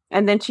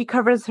 And then she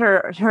covers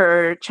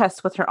her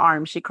chest with her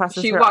arms. She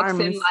crosses her arms.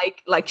 She walks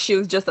in like she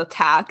was just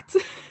attacked,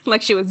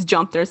 like she was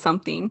jumped or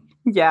something.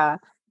 Yeah.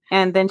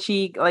 And then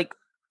she like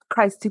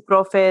cries to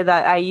Profe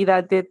that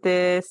Aida did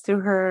this to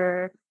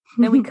her.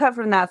 Then we cut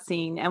from that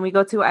scene and we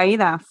go to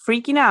Aida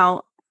freaking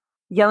out,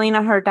 yelling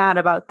at her dad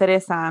about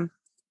Teresa.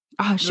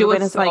 Oh, she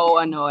was so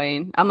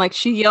annoying. I'm like,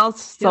 she yells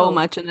so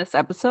much in this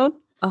episode.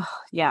 Oh,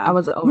 yeah. I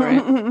was over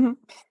it.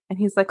 And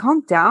he's like,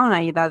 calm down,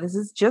 Aida. This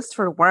is just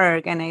for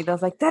work. And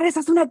Aida's like,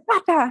 Teresa's una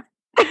gata.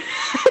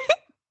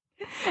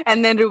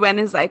 And then Ruben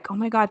is like, oh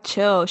my God,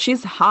 chill.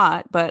 She's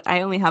hot, but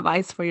I only have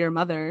eyes for your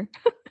mother.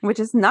 Which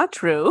is not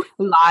true.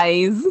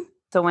 Lies.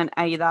 So when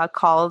Aida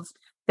calls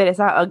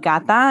Teresa a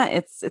gata,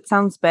 it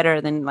sounds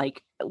better than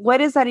like,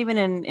 what is that even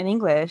in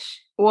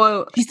English?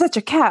 Well, she's such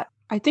a cat.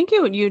 I think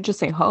you just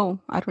say ho.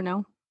 I don't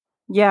know.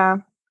 Yeah.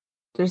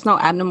 There's no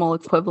animal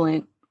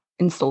equivalent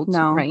insult,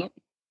 right?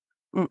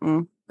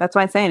 Mm-mm. That's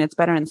why I'm saying it's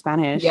better in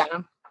Spanish. Yeah.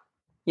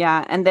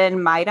 Yeah. And then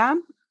Mayra,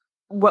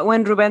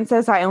 when Ruben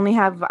says, I only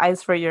have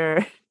eyes for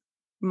your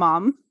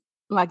mom.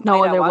 Like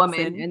no other woman.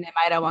 And then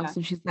Mayra walks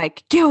and she's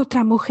like, ¿Qué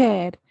otra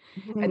mujer?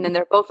 Mm-hmm. And then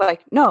they're both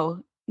like,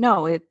 no,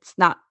 it's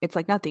not. It's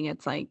like nothing.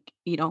 It's like,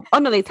 you know. Oh,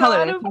 no, they tell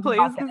her.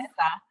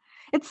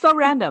 It's so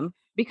random.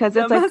 Because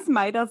it's like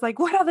Mayra's like,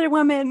 what other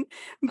woman?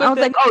 But I was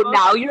like, oh,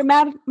 now you're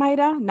mad,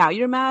 Mayra? Now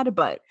you're mad,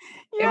 but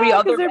every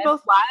other red flag,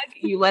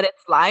 you let it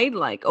slide.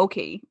 Like,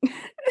 okay.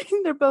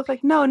 They're both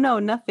like, no,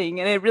 nothing.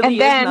 And it really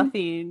is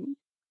nothing.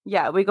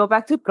 Yeah, we go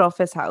back to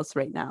Profe's house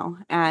right now.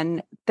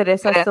 And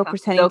Teresa's still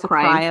pretending to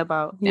cry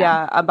about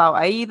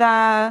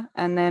Aida.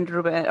 And then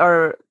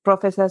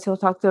Profe says he'll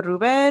talk to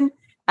Ruben.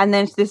 And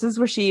then this is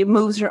where she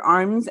moves her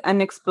arms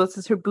and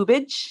exposes her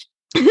boobage.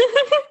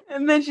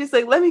 And then she's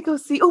like, let me go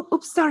see.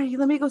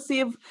 Let me go see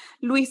if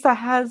Luisa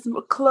has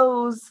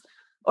clothes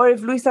or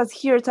if Luisa's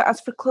here to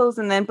ask for clothes.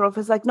 And then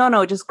Profe's like,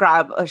 no, just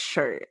grab a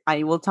shirt.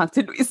 I will talk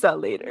to Luisa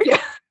later.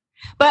 Yeah.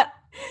 But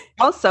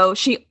also,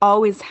 she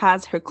always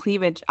has her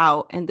cleavage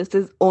out. And this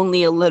is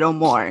only a little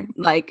more.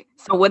 Like,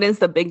 so what is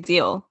the big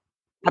deal?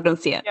 I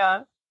don't see it.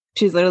 Yeah.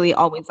 She's literally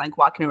always like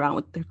walking around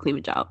with her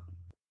cleavage out.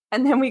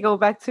 And then we go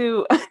back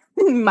to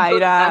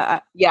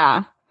Mayra.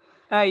 Yeah.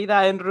 Aida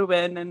and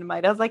Ruben. And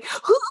Mayra's like,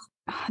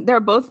 they're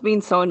both being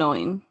so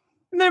annoying.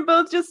 They're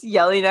both just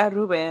yelling at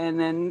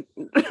Ruben, and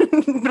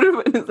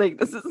Ruben is like,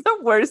 "This is the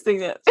worst thing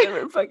that's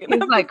ever fucking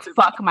happened." He's like,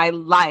 "Fuck my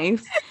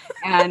life,"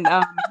 and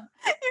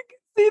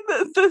you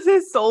can see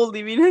his soul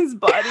leaving his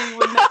body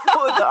when they're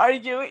both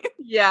arguing.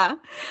 Yeah,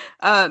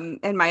 and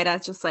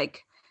Mayra's just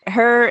like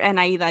her and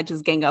Aida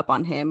just gang up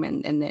on him,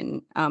 and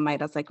then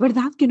Mayra's like,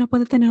 "¿Verdad que no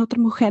puede tener otra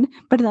mujer?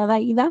 ¿Verdad,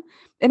 Aida?"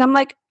 And I'm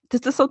like,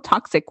 this is so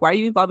toxic. Why are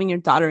you involving your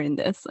daughter in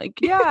this? Like,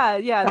 yeah.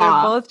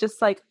 They're both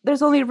just like,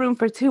 there's only room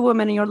for two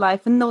women in your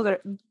life, and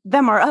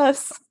them are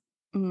us.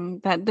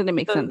 That didn't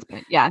make sense,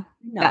 but yeah.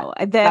 No,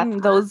 and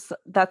then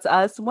that's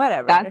us,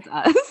 whatever. That's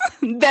us.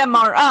 Them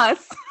are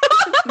us.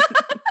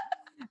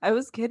 I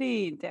was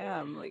kidding.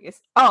 Damn. Like,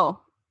 oh,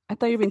 I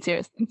thought you were being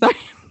serious. I'm sorry.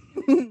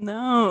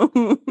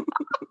 No.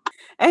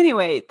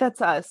 Anyway,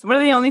 that's us. We're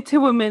the only two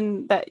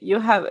women that you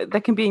have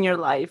that can be in your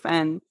life,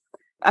 and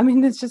I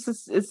mean, it's just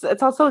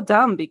it's also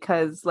dumb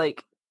because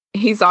like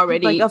he's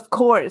already like, of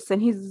course,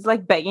 and he's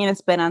like begging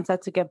Esperanza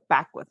to get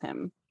back with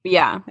him.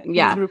 Yeah.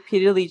 He's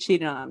repeatedly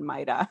cheating on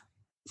Mayra.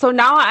 So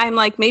now I'm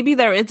like, maybe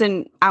there is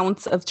an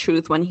ounce of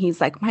truth when he's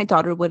like, my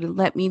daughter wouldn't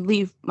let me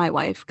leave my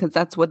wife because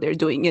that's what they're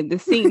doing in the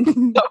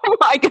scene. So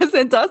I guess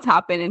it does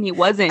happen, and he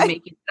wasn't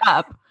making it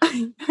up.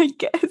 I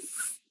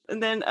guess.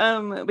 And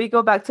then we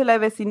go back to La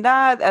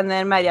Vecindad, and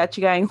then Maria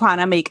Chica and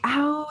Juana make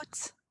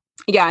out.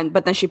 Yeah,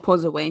 but then she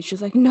pulls away, and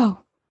she's like, no.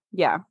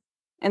 Yeah.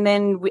 And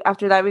then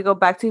after that, we go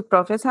back to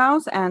Profe's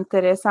house, and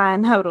Teresa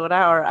and Aurora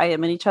are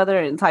IMing each other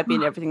and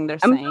typing everything they're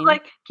saying. I'm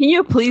like, can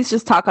you please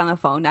just talk on the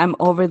phone? I'm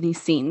over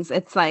these scenes.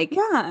 It's like,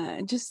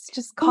 yeah,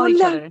 just call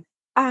each other.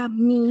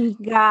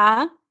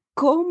 Amiga,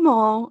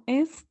 ¿cómo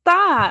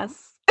estás?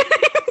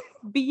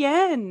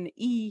 Bien,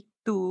 ¿y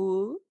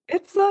tú?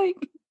 It's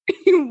like,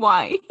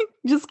 why?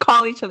 Just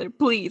call each other,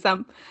 please.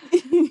 That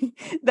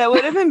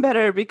would have been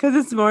better because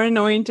it's more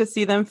annoying to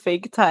see them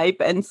fake type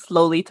and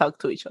slowly talk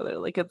to each other.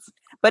 Like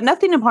but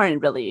nothing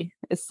important really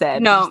is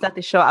said. No. Just that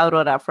they show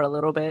Aurora for a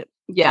little bit.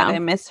 Yeah. And I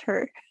miss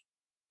her.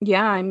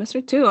 Yeah, I miss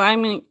her too. I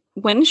mean,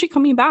 when is she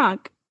coming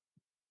back?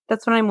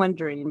 That's what I'm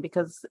wondering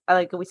because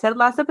like we said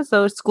last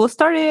episode, school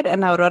started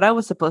and Aurora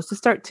was supposed to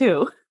start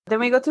too. Then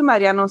we go to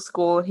Mariano's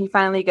school. He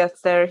finally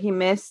gets there. He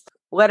missed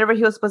whatever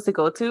he was supposed to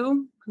go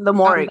to. The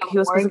morgue. He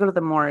was supposed to go to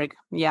the morgue.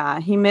 Yeah,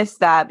 he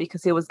missed that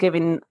because he was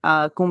giving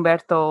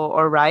Cumberto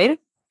a ride.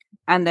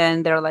 And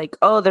then they're like,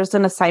 oh, there's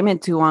an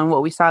assignment due on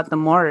what we saw at the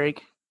morgue.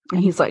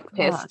 And he's like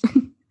pissed.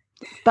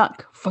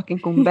 Stuck. Fucking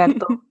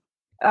Cumberto.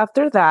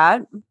 After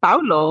that,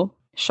 Paulo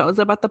shows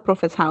up at the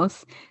Profe's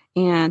house.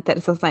 And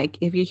Teresa's like,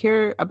 if you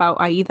hear about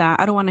Aida,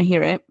 I don't want to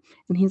hear it.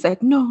 And he's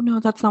like, no,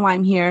 that's not why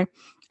I'm here.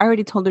 I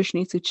already told her she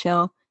needs to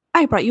chill.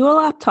 I brought you a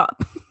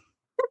laptop.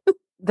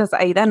 Does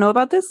Aida know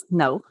about this?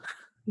 No.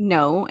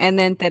 And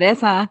then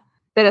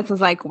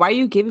Teresa's like, why are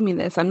you giving me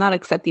this? I'm not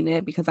accepting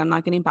it because I'm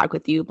not getting back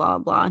with you, blah,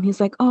 blah. And he's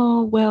like,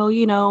 oh, well,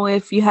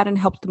 if you hadn't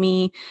helped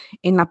me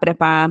in la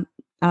prepa,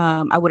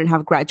 I wouldn't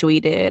have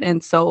graduated.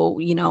 And so,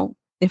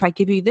 if I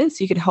give you this,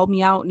 you could help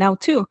me out now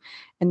too.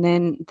 And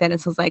then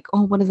Teresa's like,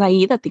 oh, what does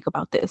Aida think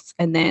about this?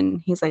 And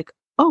then he's like,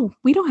 oh,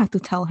 we don't have to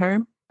tell her.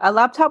 A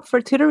laptop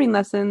for tutoring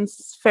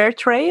lessons. Fair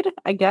trade,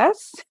 I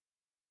guess.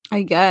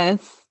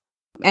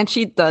 And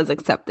she does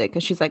accept it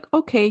because she's like,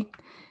 okay,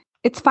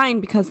 it's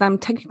fine because I'm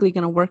technically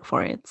going to work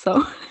for it.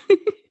 So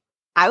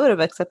I would have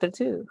accepted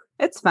too.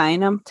 It's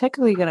fine. I'm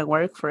technically going to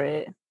work for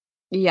it.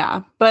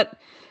 Yeah. But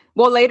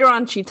later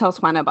on, she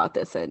tells Juana about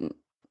this. And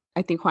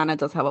I think Juana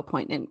does have a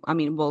point. And I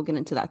mean, we'll get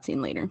into that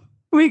scene later.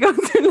 We go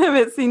to La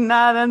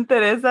Vecindad and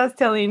Teresa's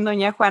telling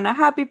Doña Juana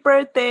happy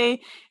birthday.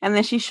 And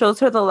then she shows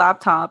her the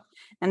laptop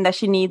and that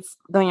she needs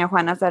Doña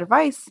Juana's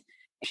advice.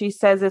 She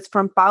says it's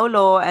from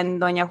Paulo, and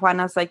Doña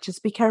Juana's like,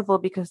 just be careful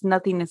because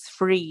nothing is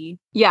free.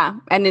 Yeah,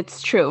 and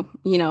it's true,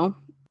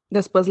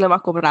 Después le va a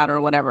cobrar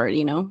or whatever,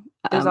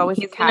 There's always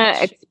he's going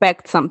to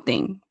expect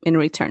something in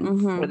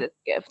return for this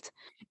gift.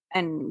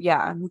 And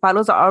yeah,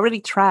 Paulo's already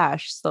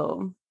trash,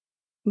 so.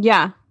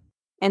 Yeah.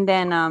 And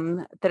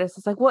then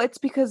Teresa's like, well, it's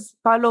because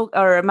Paulo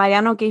or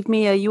Mariano gave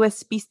me a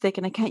USB stick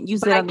and I can't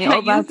use it on the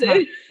old laptop.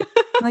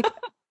 Like,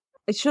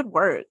 it should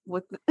work.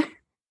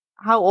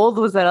 How old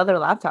was that other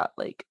laptop?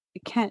 Like,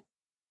 it can't.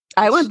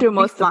 I went through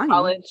most of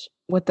college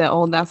with the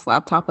old ass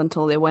laptop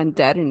until it went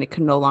dead and it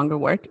could no longer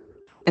work.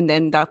 And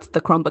then that's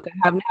the Chromebook I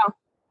have now.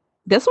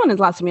 This one has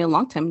lasted me a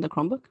long time, the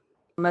Chromebook.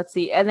 Let's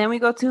see. And then we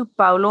go to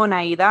Paulo and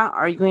Aida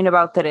arguing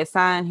about Teresa.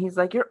 And he's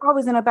like, you're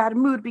always in a bad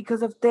mood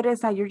because of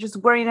Teresa. You're just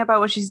worrying about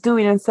what she's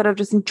doing instead of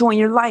just enjoying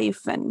your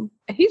life. And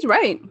he's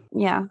right.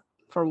 Yeah.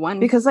 For one.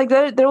 Because like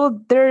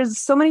there's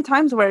so many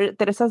times where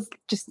Teresa's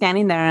just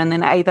standing there and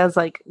then Aida's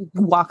like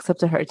walks up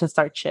to her to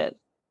start shit.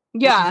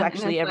 Yeah.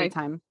 Actually every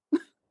time.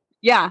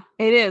 Yeah,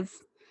 it is.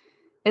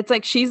 It's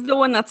like she's the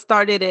one that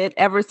started it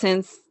ever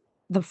since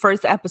the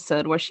first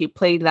episode where she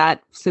played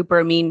that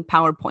super mean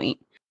PowerPoint.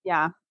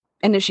 Yeah.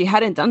 And if she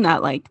hadn't done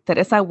that, like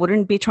Teresa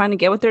wouldn't be trying to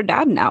get with her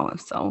dad now.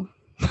 So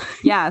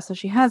yeah, so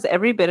she has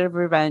every bit of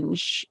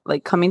revenge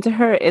like coming to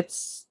her.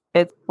 It's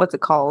what's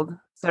it called?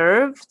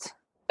 Served?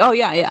 Oh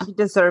yeah. She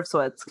deserves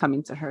what's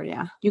coming to her,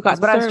 yeah. You got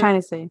That's what I was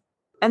trying to say.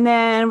 And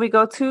then we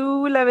go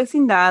to La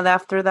Vecindad.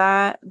 After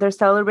that, they're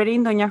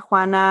celebrating Doña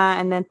Juana,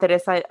 and then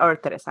Teresa,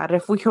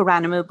 Refugio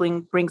randomly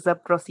brings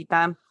up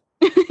Rosita.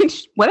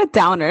 What a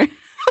downer.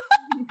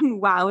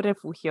 Wow,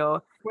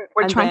 Refugio.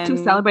 We're trying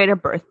to celebrate a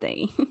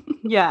birthday.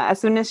 Yeah, as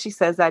soon as she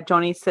says that,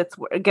 Johnny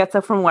gets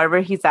up from wherever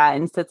he's at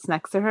and sits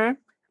next to her.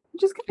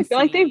 Just I feel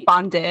like they've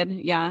bonded.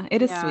 Yeah,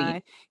 it is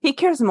sweet. He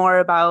cares more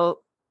about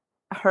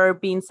her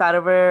being sad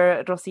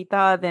over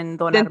Rosita than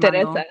Don Armando.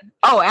 Teresa.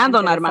 Oh, and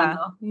Don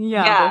Armando.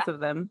 Yeah, both of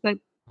them. Like,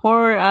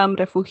 poor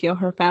Refugio.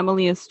 Her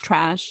family is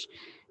trash,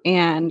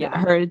 and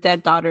her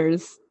dead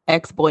daughter's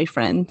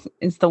ex-boyfriend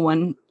is the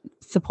one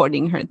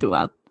supporting her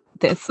throughout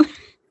this.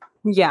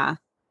 Yeah.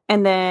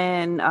 And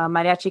then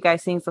Mariachi guy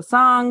sings a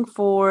song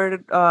for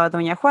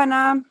Doña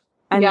Juana.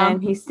 And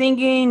then he's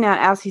singing. And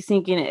as he's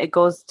singing, it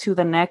goes to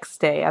the next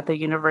day at the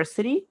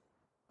university.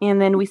 And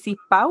then we see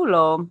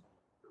Paulo.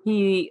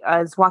 He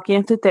is walking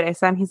into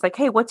Teresa and he's like,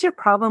 hey, what's your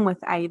problem with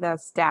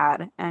Aida's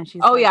dad? And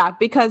she's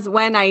because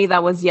when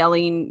Aida was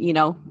yelling,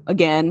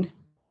 again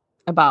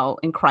about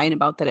and crying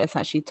about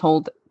Teresa, she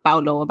told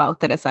Paulo about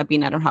Teresa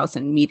being at her house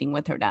and meeting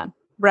with her dad.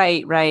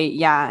 Right.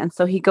 Yeah. And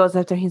so he goes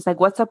after, he's like,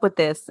 what's up with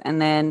this?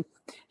 And then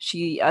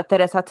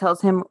Teresa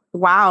tells him,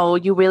 wow,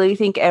 you really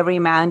think every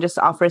man just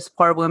offers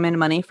poor women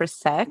money for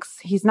sex?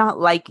 He's not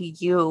like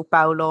you,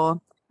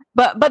 Paulo.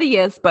 But he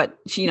is, but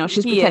she's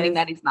pretending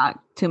that he's not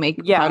to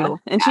make Paulo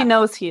and she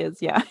knows he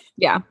is,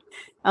 yeah.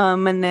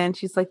 And then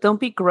she's like, don't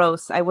be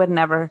gross. I would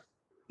never.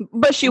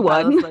 But she would.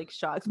 I was like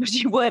shocked, but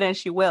she would and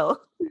she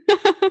will.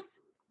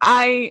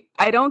 I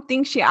don't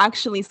think she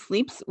actually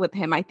sleeps with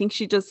him. I think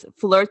she just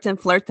flirts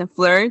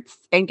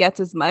and gets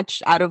as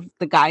much out of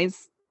the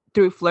guys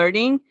through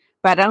flirting.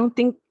 But I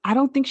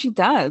don't think she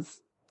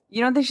does.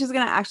 You don't think she's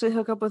gonna actually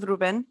hook up with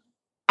Ruben?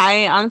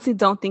 I honestly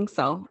don't think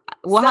so.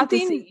 We'll have to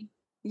see.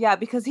 Yeah,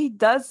 because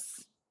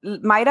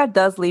Mayra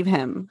does leave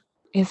him.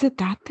 Is it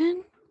that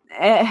then?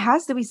 It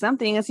has to be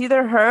something. It's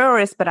either her or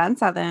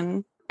Esperanza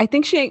then. I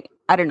think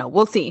I don't know.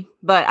 We'll see.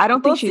 But I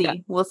don't think she does.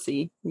 We'll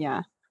see.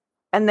 Yeah.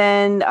 And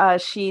then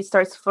she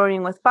starts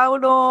flirting with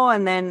Paulo,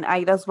 and then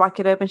Aida's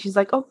walking up and she's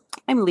like, oh,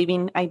 I'm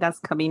leaving. Aida's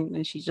coming.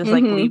 And she just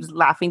like leaves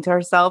laughing to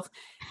herself.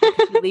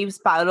 She leaves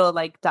Paulo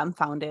like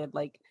dumbfounded.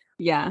 Like,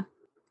 yeah.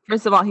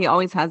 First of all, he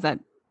always has that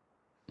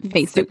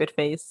stupid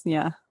face.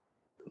 Yeah.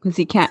 Because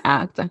he can't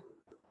act.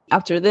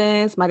 After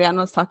this,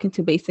 Mariano's talking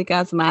to basic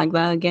ass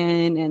Magda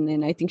again. And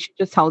then I think she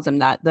just tells him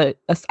that the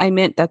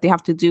assignment that they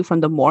have to do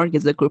from the morgue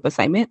is a group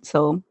assignment.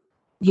 So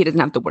he doesn't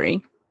have to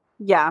worry.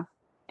 Yeah.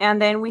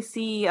 And then we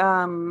see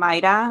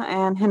Mayra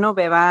and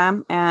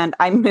Genoveva, and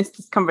I missed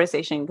this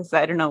conversation because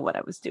I don't know what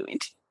I was doing.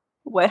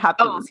 What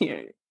happens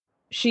here?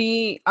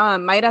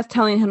 Mayra's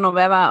telling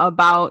Genoveva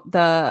about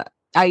the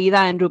Aida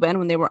and Ruben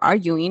when they were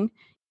arguing.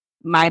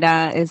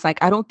 Mayra is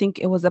like, I don't think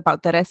it was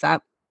about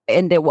Teresa,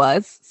 and it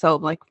was. So,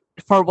 like,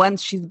 for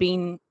once, she's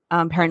being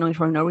paranoid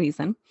for no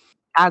reason.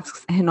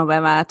 Asks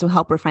Genoveva to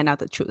help her find out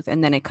the truth,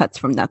 and then it cuts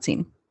from that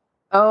scene.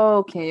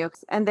 Okay.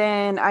 And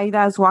then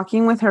Aida's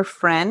walking with her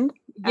friend.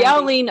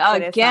 Yelling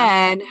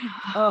again.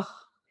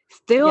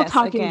 Still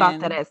talking again. about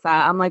Teresa.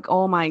 I'm like,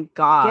 oh my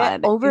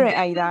God. Get over it,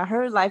 Aida.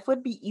 Her life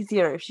would be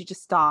easier if she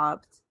just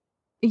stopped.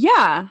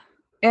 Yeah.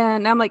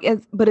 And I'm like,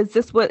 is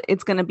this what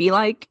it's going to be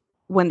like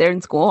when they're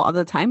in school all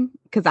the time?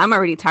 Because I'm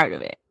already tired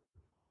of it.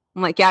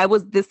 I'm like,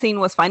 this scene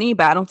was funny,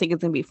 but I don't think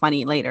it's going to be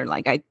funny later.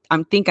 Like, I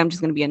think I'm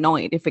just going to be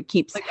annoyed if it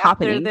keeps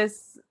happening. After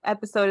this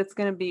episode, it's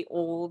going to be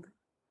old.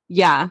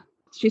 Yeah.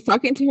 She's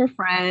talking to her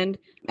friend,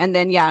 and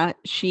then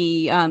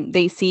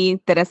they see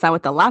Teresa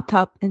with the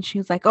laptop, and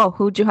she's like, "Oh,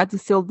 who'd you have to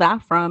steal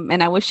that from?"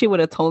 And I wish she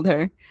would have told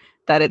her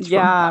that it's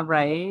from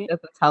right.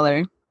 Doesn't tell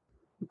her,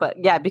 but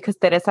because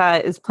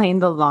Teresa is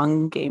playing the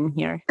long game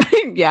here.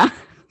 yeah.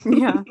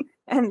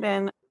 And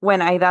then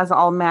when Aida's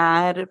all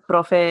mad,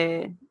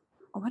 Profe.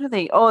 What are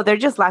they? Oh, they're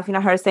just laughing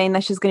at her, saying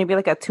that she's going to be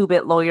like a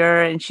 2-bit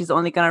lawyer and she's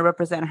only going to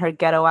represent her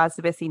ghetto ass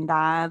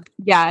vecindad.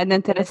 Yeah, and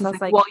then Teresa's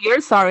like, well,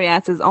 your sorry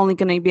ass is only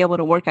going to be able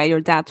to work at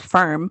your dad's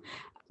firm.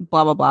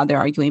 Blah, blah, blah. They're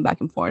arguing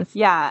back and forth.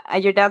 Yeah,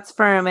 at your dad's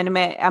firm. And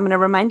I'm going to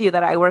remind you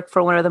that I work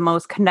for one of the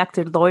most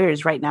connected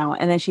lawyers right now.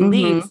 And then she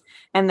leaves.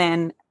 And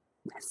then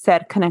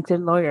said connected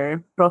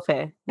lawyer,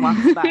 Profe,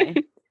 walks by.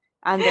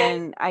 And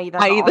then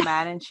Aida's all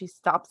mad and she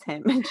stops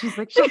him. And she's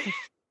like,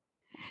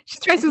 she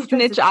tries to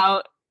snitch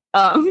out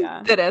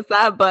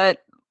Teresa,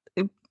 but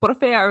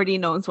Profe already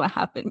knows what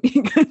happened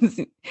because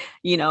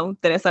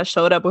Teresa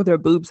showed up with her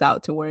boobs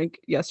out to work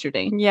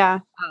yesterday.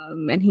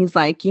 And he's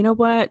like, you know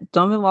what,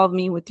 don't involve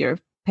me with your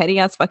petty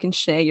ass fucking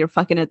shit. You're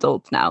fucking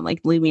adults now, like,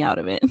 leave me out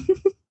of it.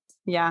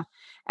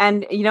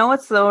 And you know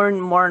what's so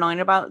more annoying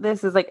about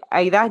this is like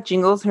Aida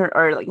jingles her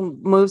or like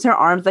moves her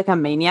arms like a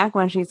maniac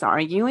when she's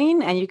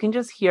arguing, and you can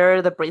just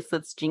hear the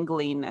bracelets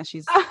jingling as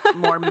she's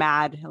more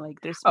mad.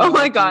 Like there's oh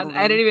my God, jingling.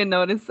 I didn't even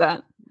notice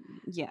that.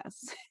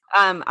 Yes.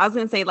 I was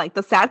gonna say, like,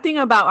 the sad thing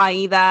about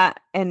Aida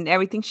and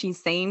everything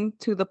she's saying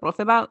to the prof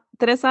about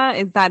Teresa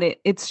is that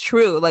it's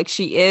true. Like,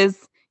 she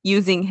is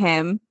using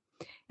him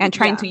and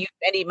trying to use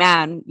any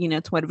man,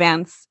 to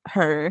advance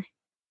her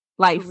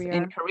life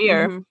and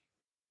career.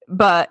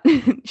 But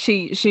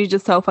she's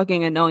just so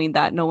fucking annoying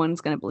that no one's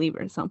gonna believe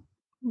her. So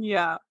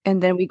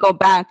and then we go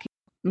back.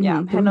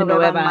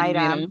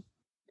 Genoveva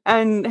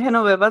and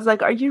Genoveva's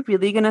like, are you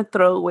really gonna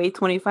throw away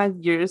 25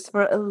 years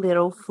for a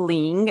little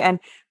fling? And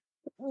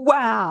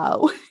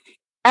wow.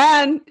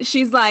 And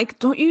she's like,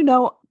 don't you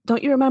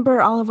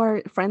remember all of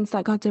our friends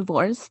that got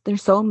divorced? They're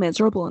so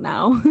miserable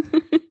now.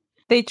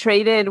 They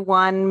traded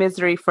one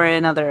misery for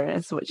another,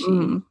 is what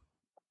she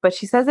But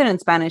she says it in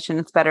Spanish and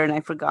it's better and I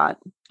forgot.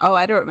 Oh,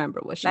 I don't remember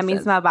what she That said.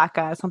 means más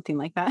vaca, something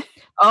like that.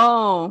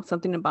 Oh,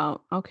 something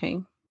about, okay.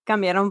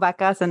 Cambiaron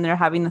vacas and they're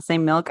having the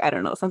same milk. I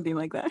don't know, something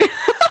like that.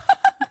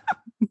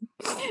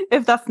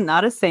 If that's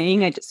not a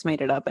saying, I just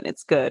made it up and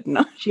it's good.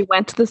 No, She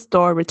went to the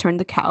store, returned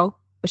the cow,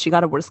 but she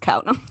got a worse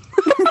cow.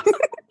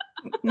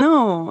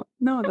 no,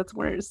 that's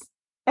worse.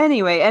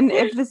 Anyway, and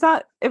if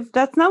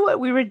that's not what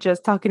we were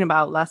just talking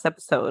about last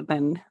episode,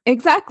 then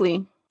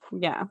Exactly.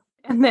 yeah.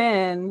 And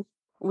then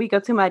we go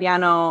to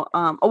Mariano.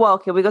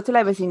 We go to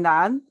La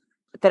Vecindad.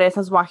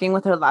 Teresa's walking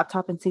with her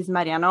laptop and sees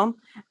Mariano.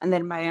 And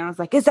then Mariano's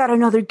like, is that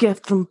another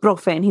gift from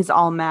Profe? And he's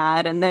all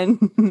mad. And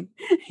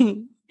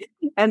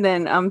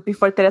then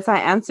before Teresa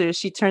answers,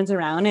 she turns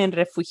around and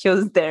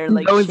Refugio's there.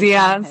 Like, nosy shaking her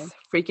ass head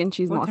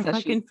freaking with her chismosa.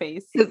 fucking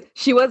face.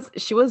 She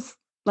was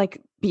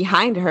like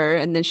behind her,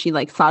 and then she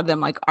like saw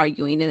them like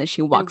arguing, and then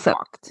she walks up.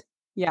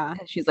 Yeah.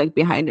 And she's like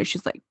behind her.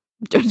 She's like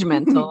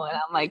judgmental. And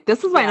I'm like,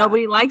 this is why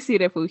nobody likes you,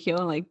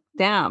 Refugio. Like,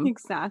 damn.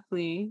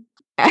 Exactly.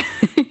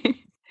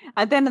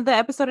 And then the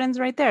episode ends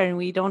right there and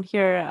we don't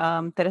hear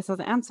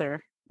Teresa's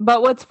answer.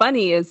 But what's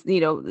funny is,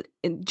 in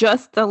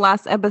just the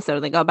last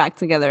episode, they got back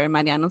together and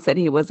Mariano said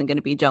he wasn't going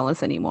to be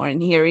jealous anymore.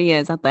 And here he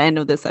is at the end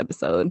of this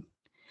episode.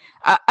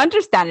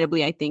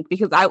 Understandably, I think,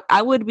 because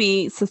I would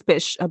be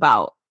suspicious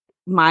about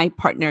my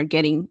partner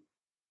getting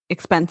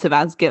expensive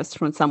ass gifts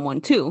from someone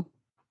too.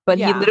 But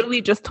he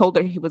literally just told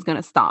her he was going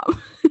to stop.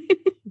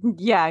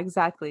 Yeah,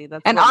 exactly.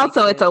 And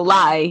also it's a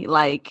lie.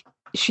 Like,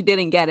 she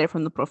didn't get it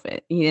from the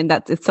Prophet. And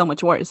it's so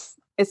much worse.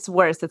 It's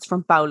worse. It's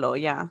from Paulo.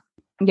 Yeah.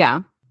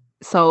 Yeah.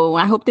 So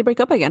I hope they break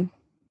up again.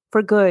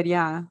 For good.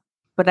 Yeah.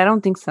 But I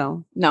don't think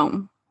so.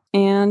 No.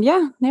 And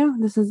yeah,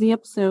 this is the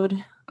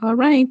episode. All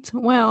right.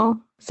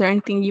 Well, is there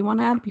anything you want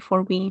to add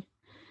before we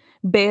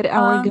bid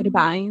our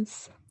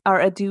goodbyes? Our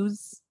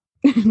adieus.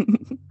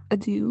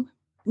 Adieu.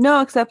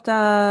 No, except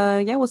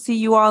we'll see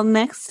you all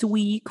next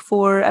week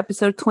for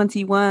episode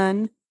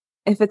 21.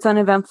 If it's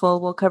uneventful,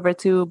 we'll cover it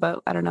too,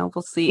 but I don't know.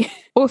 We'll see.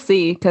 We'll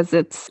see, because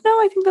it's... No,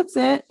 I think that's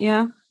it.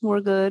 Yeah, we're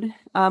good.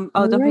 Don't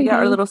forget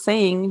our little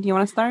saying. Do you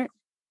want to start?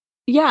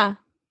 Yeah.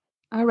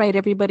 All right,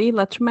 everybody.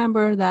 Let's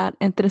remember that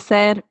entre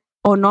ser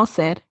o no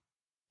ser.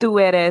 Tú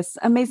eres.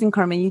 Amazing,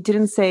 Carmen. You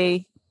didn't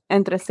say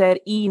entre ser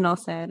y no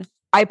ser.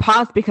 I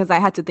paused because I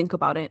had to think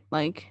about it.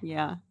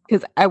 Yeah.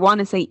 Because I want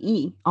to say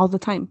y all the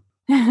time.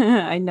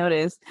 I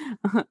noticed.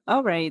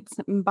 All right.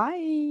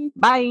 Bye.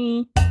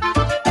 Bye.